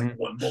he's got like Hmm.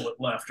 one bullet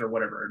left or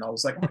whatever. And I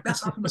was like,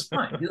 that's Optimus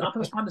Prime.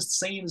 Optimus Prime is the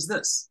same as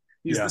this.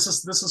 Yeah. This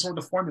is where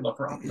the formula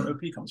for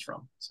OP comes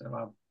from.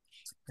 So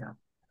yeah.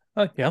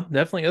 Yeah.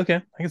 Definitely. Okay.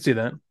 I can see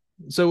that.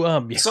 So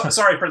yeah. So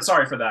sorry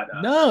for that.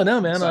 No, no,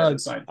 man.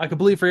 Side. I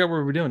completely forgot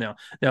what we're doing now.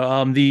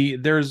 No,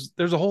 there's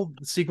a whole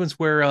sequence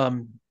where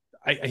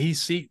I he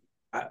see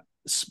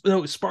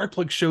no,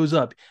 Sparkplug shows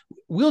up.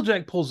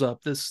 Wheeljack pulls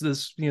up this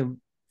fucking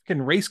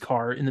race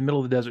car in the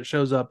middle of the desert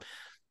shows up.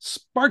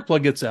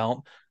 Sparkplug gets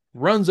out,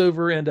 runs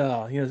over, and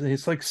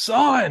it's like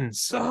son,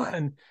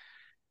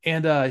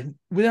 and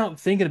without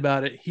thinking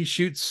about it, he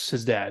shoots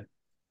his dad,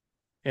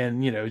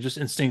 and just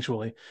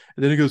instinctually,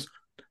 and then he goes,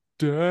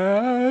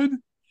 "Dad."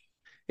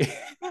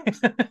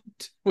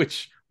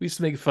 Which we used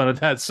to make fun of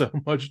that so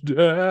much,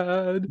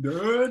 Dad.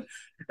 Good.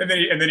 And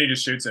then he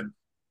just shoots him.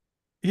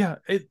 Yeah,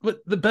 but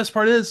the best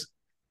part is,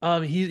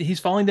 he's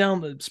falling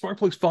down.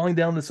 Sparkplug's falling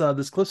down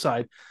this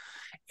cliffside,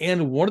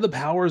 and one of the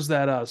powers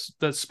that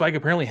Spike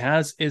apparently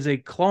has is a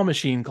claw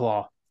machine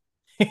claw.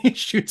 He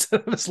shoots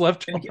out of his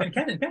left arm.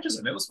 And catches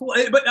him. It was cool.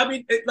 But I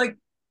mean,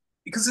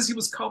 because as he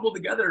was cobbled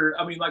together,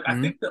 I mean, like I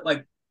Mhm. think that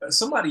like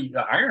somebody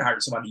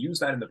Ironheart, somebody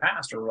used that in the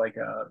past, or like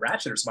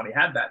Ratchet or somebody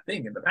had that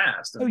thing in the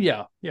past, Oh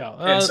yeah, yeah.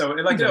 and so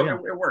like So, no,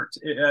 yeah. it worked.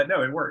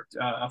 No, it worked.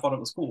 I thought it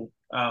was cool.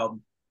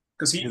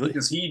 Because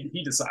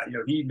he decided,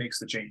 he makes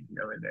the change,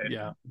 and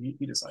Yeah,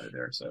 he decided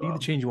there. So be the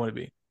change you want to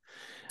be.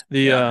 The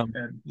yeah,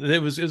 and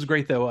it was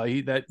great though.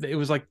 That it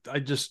was like I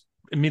just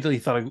immediately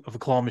thought of a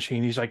claw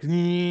machine. He's like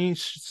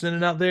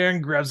sending it out there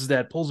and grabs his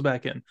dad, pulls it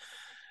back in.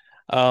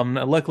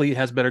 Luckily, it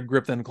has better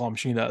grip than the claw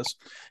machine does,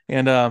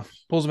 and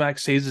pulls back,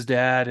 saves his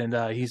dad, and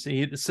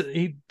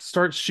he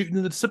starts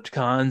shooting the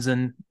Decepticons,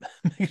 and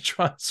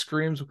Megatron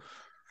screams,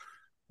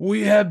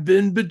 "We have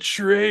been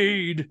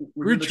betrayed!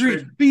 We've been Retreat!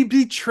 betrayed Be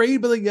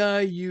betrayed by the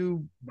guy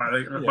you,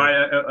 you know, by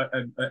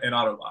an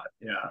Autobot.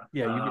 Yeah.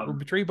 yeah, you were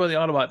betrayed by the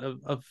Autobot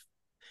of."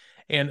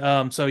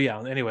 And so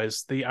yeah.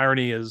 Anyways, the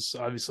irony is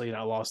obviously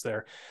not lost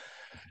there.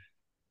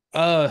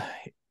 Uh,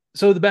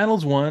 so the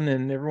battle's won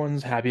and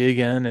everyone's happy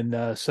again,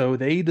 and so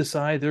they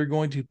decide they're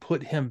going to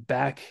put him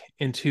back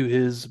into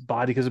his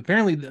body because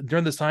apparently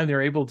during this time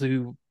they're able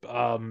to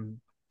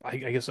I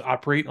guess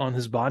operate on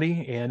his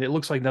body, and it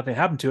looks like nothing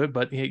happened to it,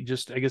 but I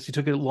guess he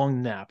took a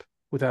long nap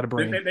without a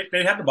brain.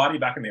 They had the body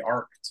back in the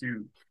Ark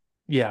too.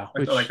 Yeah,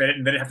 Like they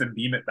didn't have to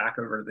beam it back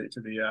over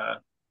to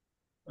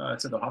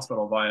the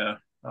hospital via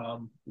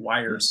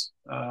wires,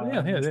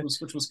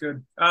 which was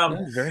good.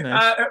 Very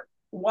nice.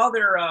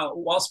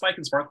 While Spike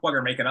and Sparkplug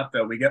are making up,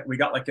 though, we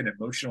got like an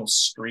emotional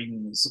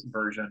strings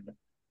version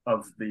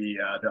of the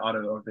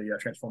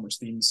Transformers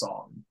theme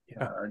song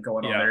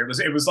going on there.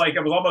 It was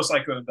almost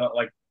like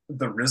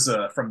the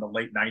RZA from the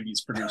late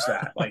 '90s produced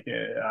that. Like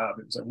it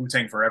was a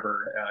Wu-Tang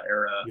Forever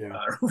era.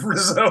 Yeah.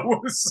 RZA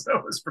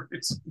was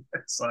producing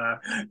this.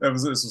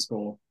 This was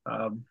cool.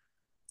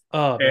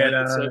 Oh man!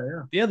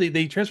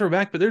 They transfer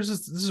back, but there's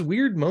this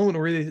weird moment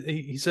where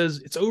he says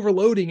it's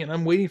overloading, and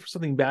I'm waiting for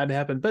something bad to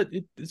happen, but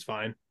it's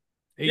fine.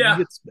 He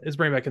gets his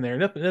brain back in there.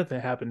 Nothing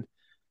happened.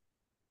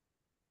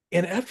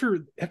 And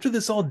after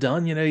this all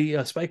done,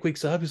 Spike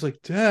wakes up. He's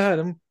like, "Dad,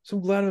 I'm so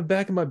glad I'm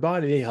back in my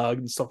body." They hug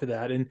and stuff like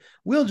that. And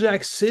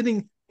Wheeljack's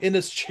sitting in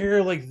this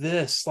chair like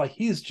this, like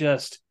he's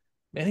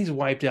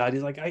wiped out.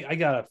 He's like, I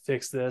gotta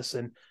fix this.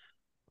 And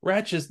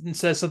Ratchet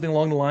says something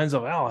along the lines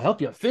of, "I'll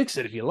help you fix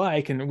it if you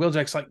like." And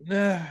Wheeljack's like,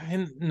 "Nah,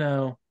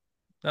 no,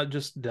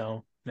 just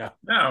no."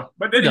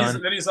 But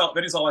then he's all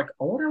like,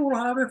 "I wonder what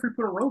will happen if we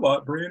put a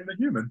robot brain in a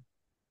human."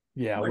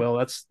 Yeah, like,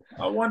 well,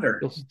 I wonder.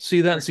 You'll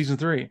see that in season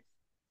 3.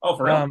 Oh,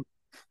 for real?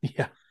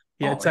 Yeah.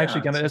 It's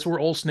actually that's where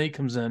Old Snake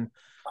comes in.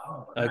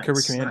 Nice,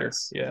 Cobra Commander.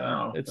 Nice.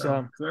 Yeah, it's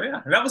so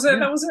that was it.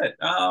 That was it.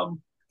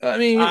 I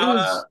mean, it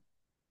was,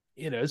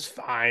 it's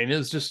fine. It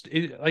was just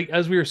like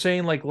as we were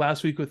saying like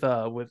last week with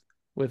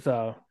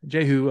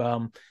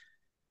Jehu,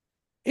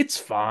 it's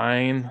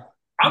fine.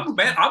 I'm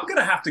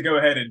gonna have to go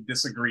ahead and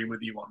disagree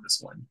with you on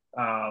this one.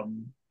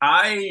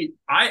 I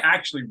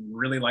actually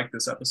really like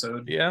this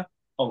episode. Yeah,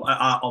 a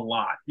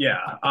lot. Yeah.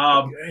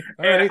 Okay.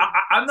 And right.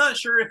 I'm not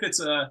sure if it's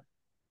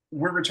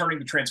we're returning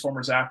to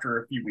Transformers after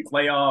a few week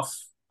layoff,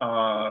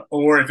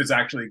 or if it's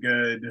actually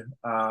good.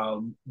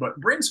 But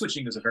brain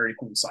switching is a very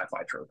cool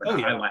sci-fi trope.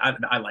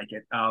 And I like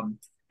it.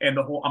 And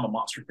the whole I'm a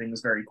monster thing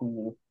is very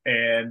cool.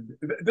 And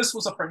this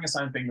was a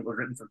Frankenstein thing that was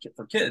written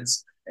for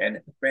kids. And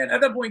man,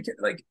 at that point,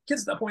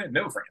 kids at that point didn't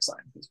know Frankenstein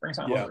because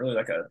Frankenstein wasn't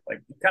really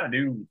kind of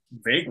knew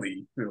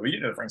vaguely. You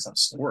didn't know the Frankenstein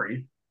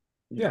story.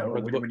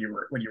 When you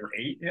were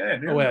 8. Yeah.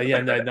 Nobody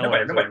read that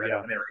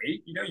when they were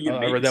 8.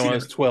 I read that when I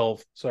was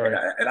 12. Sorry.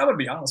 And I'm gonna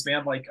be honest,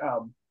 man. Like,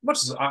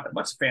 much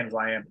a fan as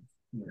I am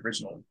of the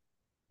original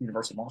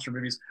Universal monster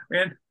movies,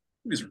 man,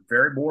 movies are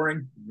very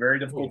boring, very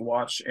difficult to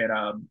watch. And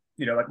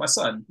like my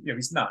son,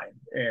 he's 9,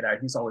 and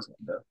he's always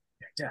wanted to,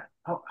 Dad,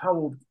 how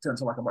old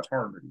until I can watch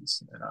horror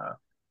movies?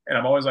 And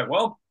I'm always like,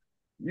 well,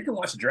 you can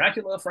watch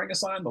Dracula,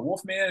 Frankenstein, The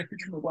Wolfman,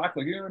 Creature from the Black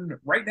Lagoon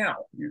right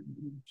now. You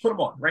put them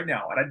on right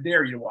now, and I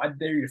dare you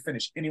to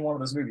finish any one of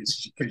those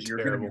movies because you're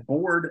going to be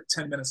bored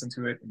 10 minutes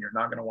into it, and you're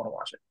not going to want to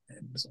watch it.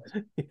 And it's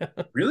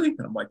like, really?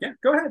 And I'm like, yeah,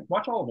 go ahead,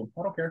 watch all of them.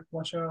 I don't care.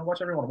 Watch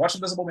everyone. Watch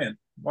Invisible Man.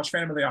 Watch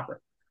Phantom of the Opera.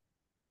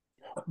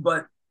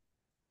 But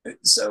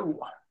so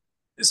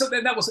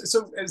then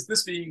as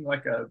this being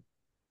like a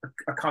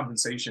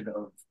condensation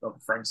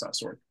of Frankenstein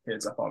story for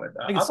kids, I thought it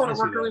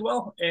worked really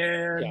well,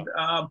 and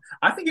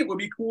I think it would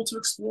be cool to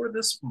explore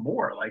this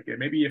more. Like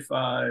maybe if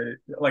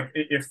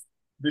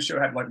this show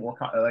had like more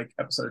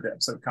episode to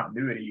episode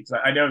continuity, because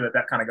I know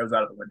that kind of goes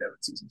out of the window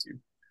in season 2.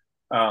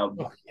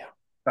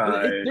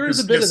 There is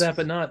a bit of that,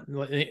 but not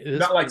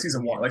like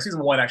season 1. Like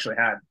season 1 actually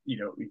had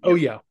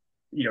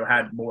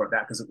had more of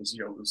that because it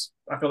was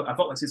I felt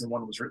like season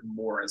 1 was written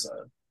more as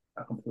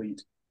a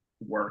complete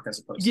work as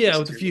opposed to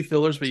with a few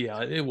fillers, but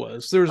it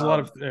was. There was a lot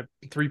of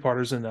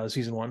 3-parters in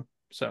season 1.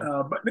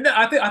 So, but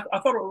I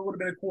thought it would have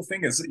been a cool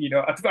thing is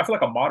I feel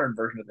like a modern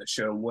version of the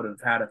show would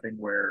have had a thing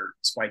where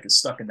Spike is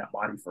stuck in that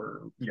body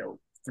for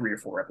 3 or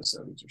 4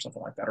 episodes or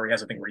something like that, or he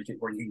has a thing where you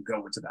can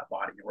go into that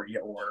body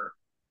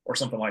or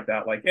something like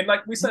that. Like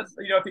we said,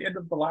 at the end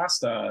of the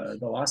last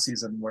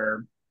season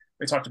where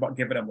they talked about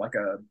giving him like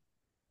a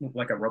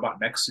robot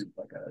mech suit,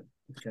 like a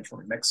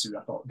transforming mech suit.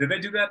 I thought, did they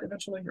do that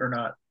eventually or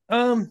not?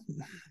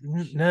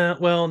 No.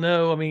 Well,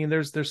 no. I mean,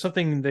 there's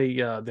something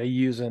they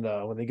use in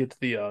when they get to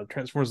the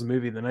Transformers the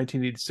movie, the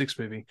 1986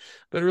 movie,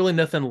 but really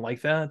nothing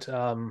like that.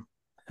 And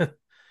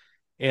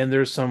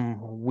there's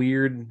some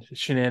weird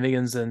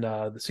shenanigans in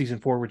the season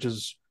 4, which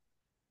is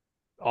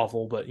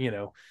awful. But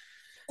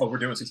oh, we're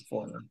doing season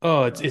 4 then.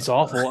 Oh, it's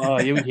awful.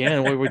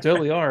 We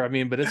totally are. I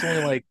mean, but it's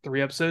only like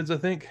 3 episodes, I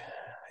think.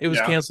 It was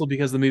Yeah. canceled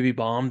because the movie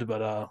bombed,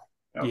 but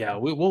Okay. yeah,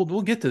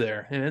 we'll get to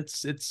there, and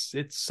it's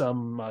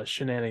some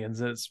shenanigans,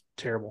 and it's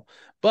terrible.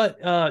 But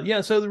yeah,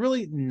 so they're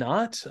really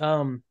not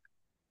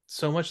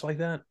so much like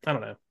that. I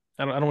don't know.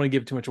 I don't want to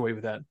give too much away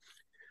with that.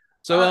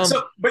 So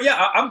But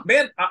yeah, I'm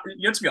man.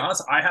 You know, to be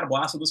honest, I had a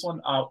blast with this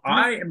one.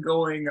 I am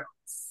going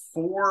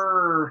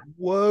four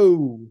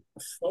whoa.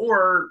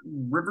 four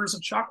rivers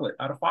of chocolate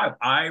out of five.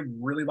 I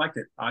really liked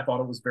it. I thought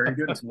it was very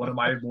good. It's one of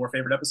my more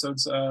favorite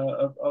episodes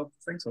of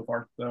things so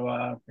far.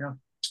 So yeah.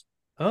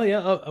 Oh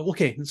yeah.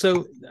 Okay.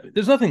 So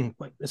there's nothing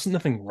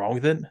wrong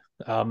with it.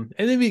 And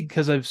maybe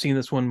because I've seen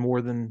this one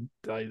more than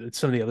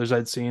some of the others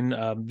I'd seen.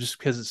 Just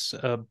because it's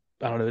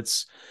I don't know,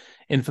 it's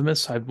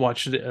infamous. I've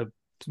watched it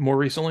more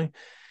recently,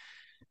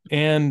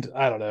 and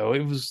I don't know.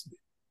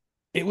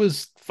 It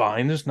was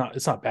fine. It's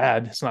not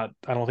bad. It's not.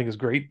 I don't think it's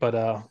great, but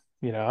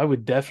I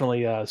would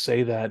definitely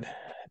say that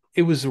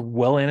it was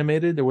well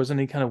animated. There wasn't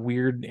any kind of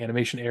weird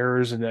animation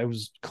errors, and it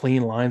was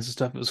clean lines and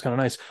stuff. It was kind of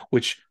nice,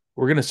 which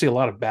we're going to see a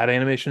lot of bad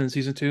animation in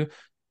season 2.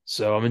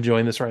 So I'm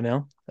enjoying this right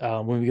now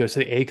when we go to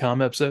the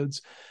ACOM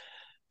episodes.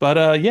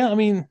 But yeah, I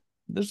mean,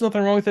 there's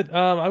nothing wrong with it.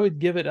 I would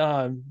give it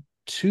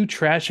 2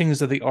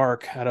 trashings of the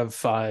arc out of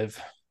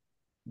 5.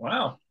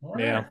 Wow. All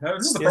right. Yeah.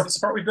 This is the Yeah. furthest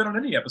part we've been on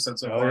any episode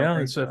so far. Yeah.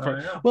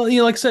 Yeah. Well,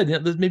 like I said,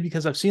 maybe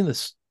because I've seen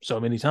this so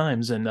many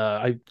times, and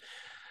yeah,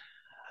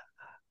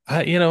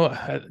 I'm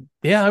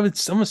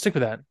gonna stick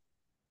with that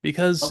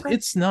because Okay.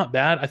 it's not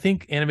bad. I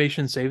think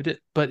animation saved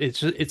it, but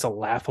it's a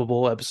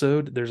laughable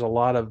episode. There's a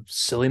lot of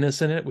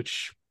silliness in it,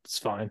 which is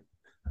fine.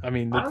 I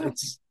mean, I don't know.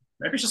 it's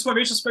Maybe it's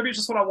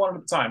just what I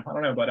wanted at the time. I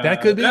don't know, but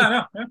that could be.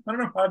 yeah, I don't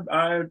know.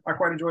 I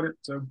quite enjoyed it.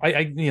 So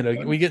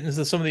We get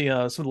into some of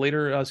the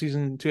later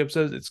season 2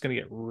 episodes, it's gonna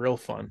get real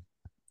fun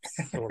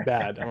or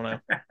bad. I don't know.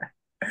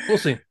 We'll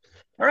see.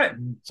 All right.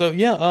 So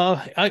yeah,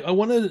 I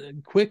want to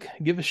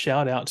give a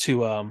shout out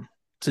to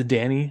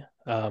Danny.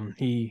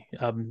 He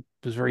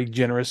was very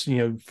generous,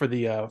 for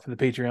the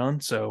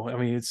Patreon. So I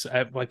mean, it's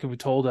like we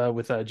told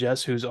with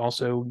Jess, who's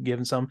also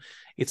given some.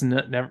 It's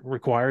never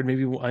required.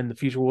 Maybe in the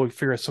future we'll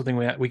figure out something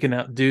we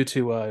can do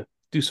to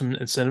do some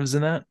incentives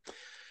in that.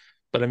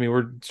 But I mean,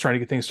 we're trying to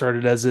get things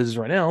started as is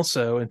right now.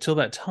 So until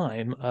that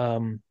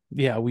time,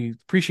 yeah, we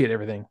appreciate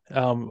everything.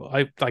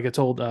 I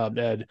told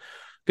Ed,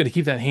 going to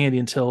keep that handy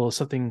until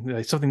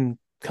something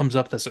comes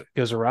up that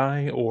goes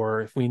awry,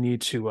 or if we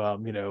need to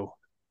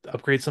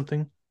upgrade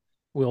something,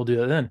 we'll do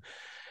that then.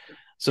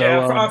 So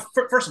yeah,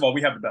 first of all,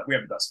 we have the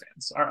best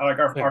fans. Our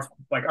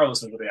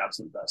listeners are the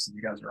absolute best, and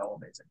you guys are all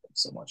amazing.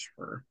 Thanks so much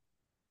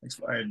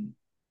and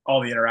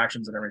all the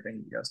interactions and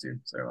everything you guys do.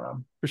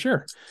 So for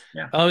sure,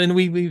 yeah. And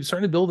we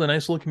started to build a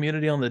nice little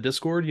community on the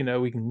Discord.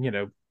 We can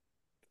I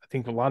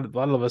think a lot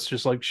of us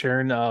just like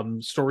sharing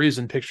stories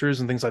and pictures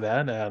and things like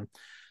that,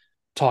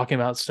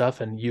 talking about stuff,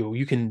 and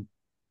you can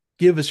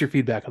give us your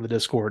feedback on the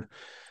Discord.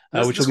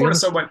 Which Discord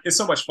is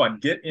so much fun.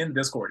 Get in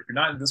Discord. If you're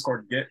not in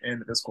Discord, get in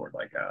the Discord.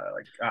 Like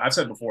I've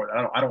said before,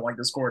 that I don't like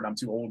Discord. I'm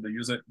too old to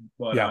use it.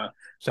 But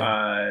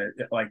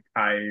like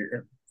I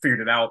figured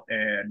it out,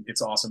 and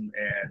it's awesome.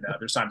 And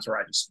there's times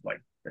where I just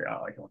like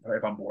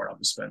if I'm bored, I'll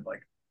just spend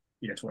 20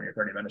 or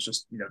 30 minutes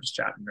just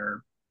chatting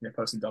or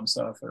posting dumb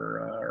stuff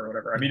or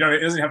whatever. I mean,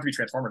 it doesn't have to be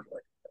Transformers.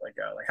 Like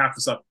half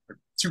the stuff,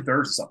 2/3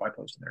 of stuff I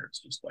post in there,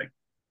 it's just like,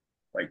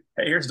 hey,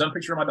 here's a dumb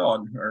picture of my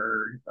dog,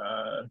 or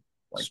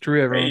it's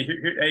true, everyone.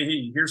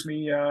 Hey, here's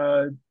me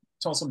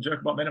telling some joke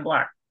about Men in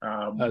Black.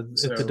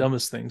 It's the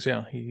dumbest things.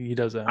 Yeah, he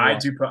does that. I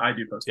do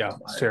post. Yeah,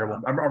 it's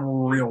terrible. I'm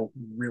real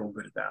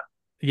good at that.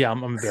 Yeah,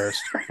 I'm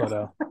embarrassed, but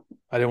I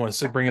didn't want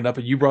to bring it up,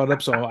 but you brought it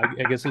up, so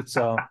I guess it's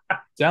out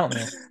now.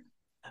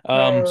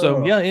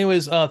 So yeah,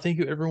 anyways, thank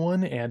you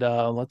everyone, and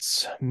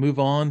let's move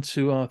on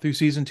to through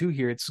season 2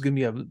 here. This is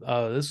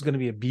gonna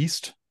be a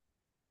beast,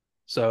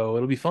 so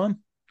it'll be fun.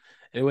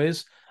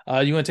 Anyways,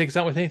 you want to take us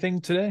out with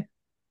anything today?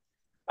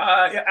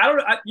 Yeah, I don't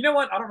know. You know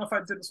what? I don't know if I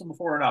did this one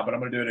before or not, but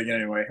I'm going to do it again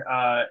anyway.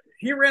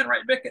 He ran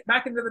right back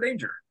into the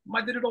danger.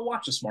 My digital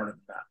watch is smarter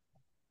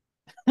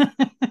than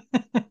that.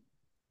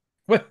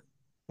 What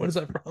is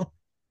that from?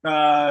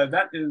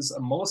 That is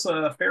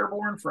Melissa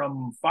Fairborn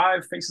from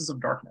Five Faces of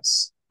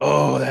Darkness.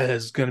 Oh, that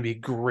is going to be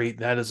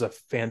great. That is a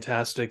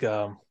fantastic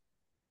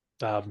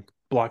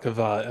block of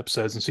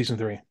episodes in season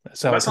 3.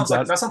 That sounds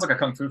like a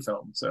kung fu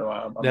film.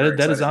 So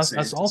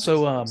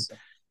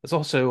that's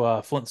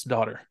also Flint's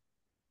daughter.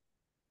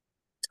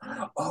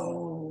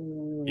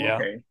 Oh, yeah.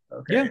 Okay.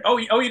 Yeah. Oh,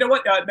 you know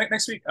what?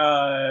 Next week,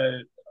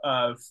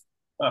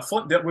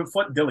 Flint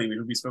Dilly,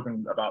 who we've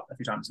spoken about a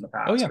few times in the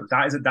past. Oh yeah.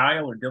 Is it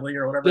Dial or Dilly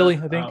or whatever?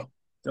 Dilly, I think.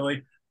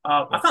 Dilly.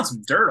 I found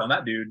some dirt on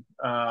that dude.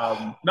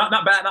 Not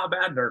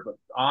bad dirt, but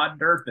odd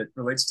dirt that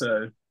relates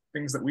to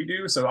things that we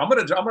do. So I'm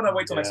gonna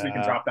wait till next week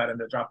and drop that.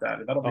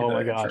 That'll be. Oh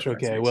my gosh.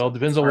 Okay. Well, it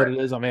depends on what it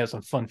is. I may have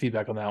some fun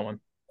feedback on that one.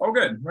 Oh,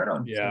 good. Right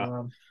on. Yeah.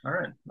 So, all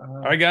right.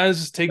 All right,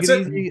 guys. Take it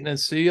easy, and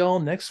see y'all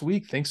next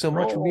week. Thanks so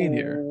much for being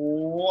here.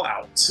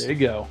 Out. There you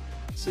go.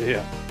 See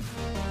ya.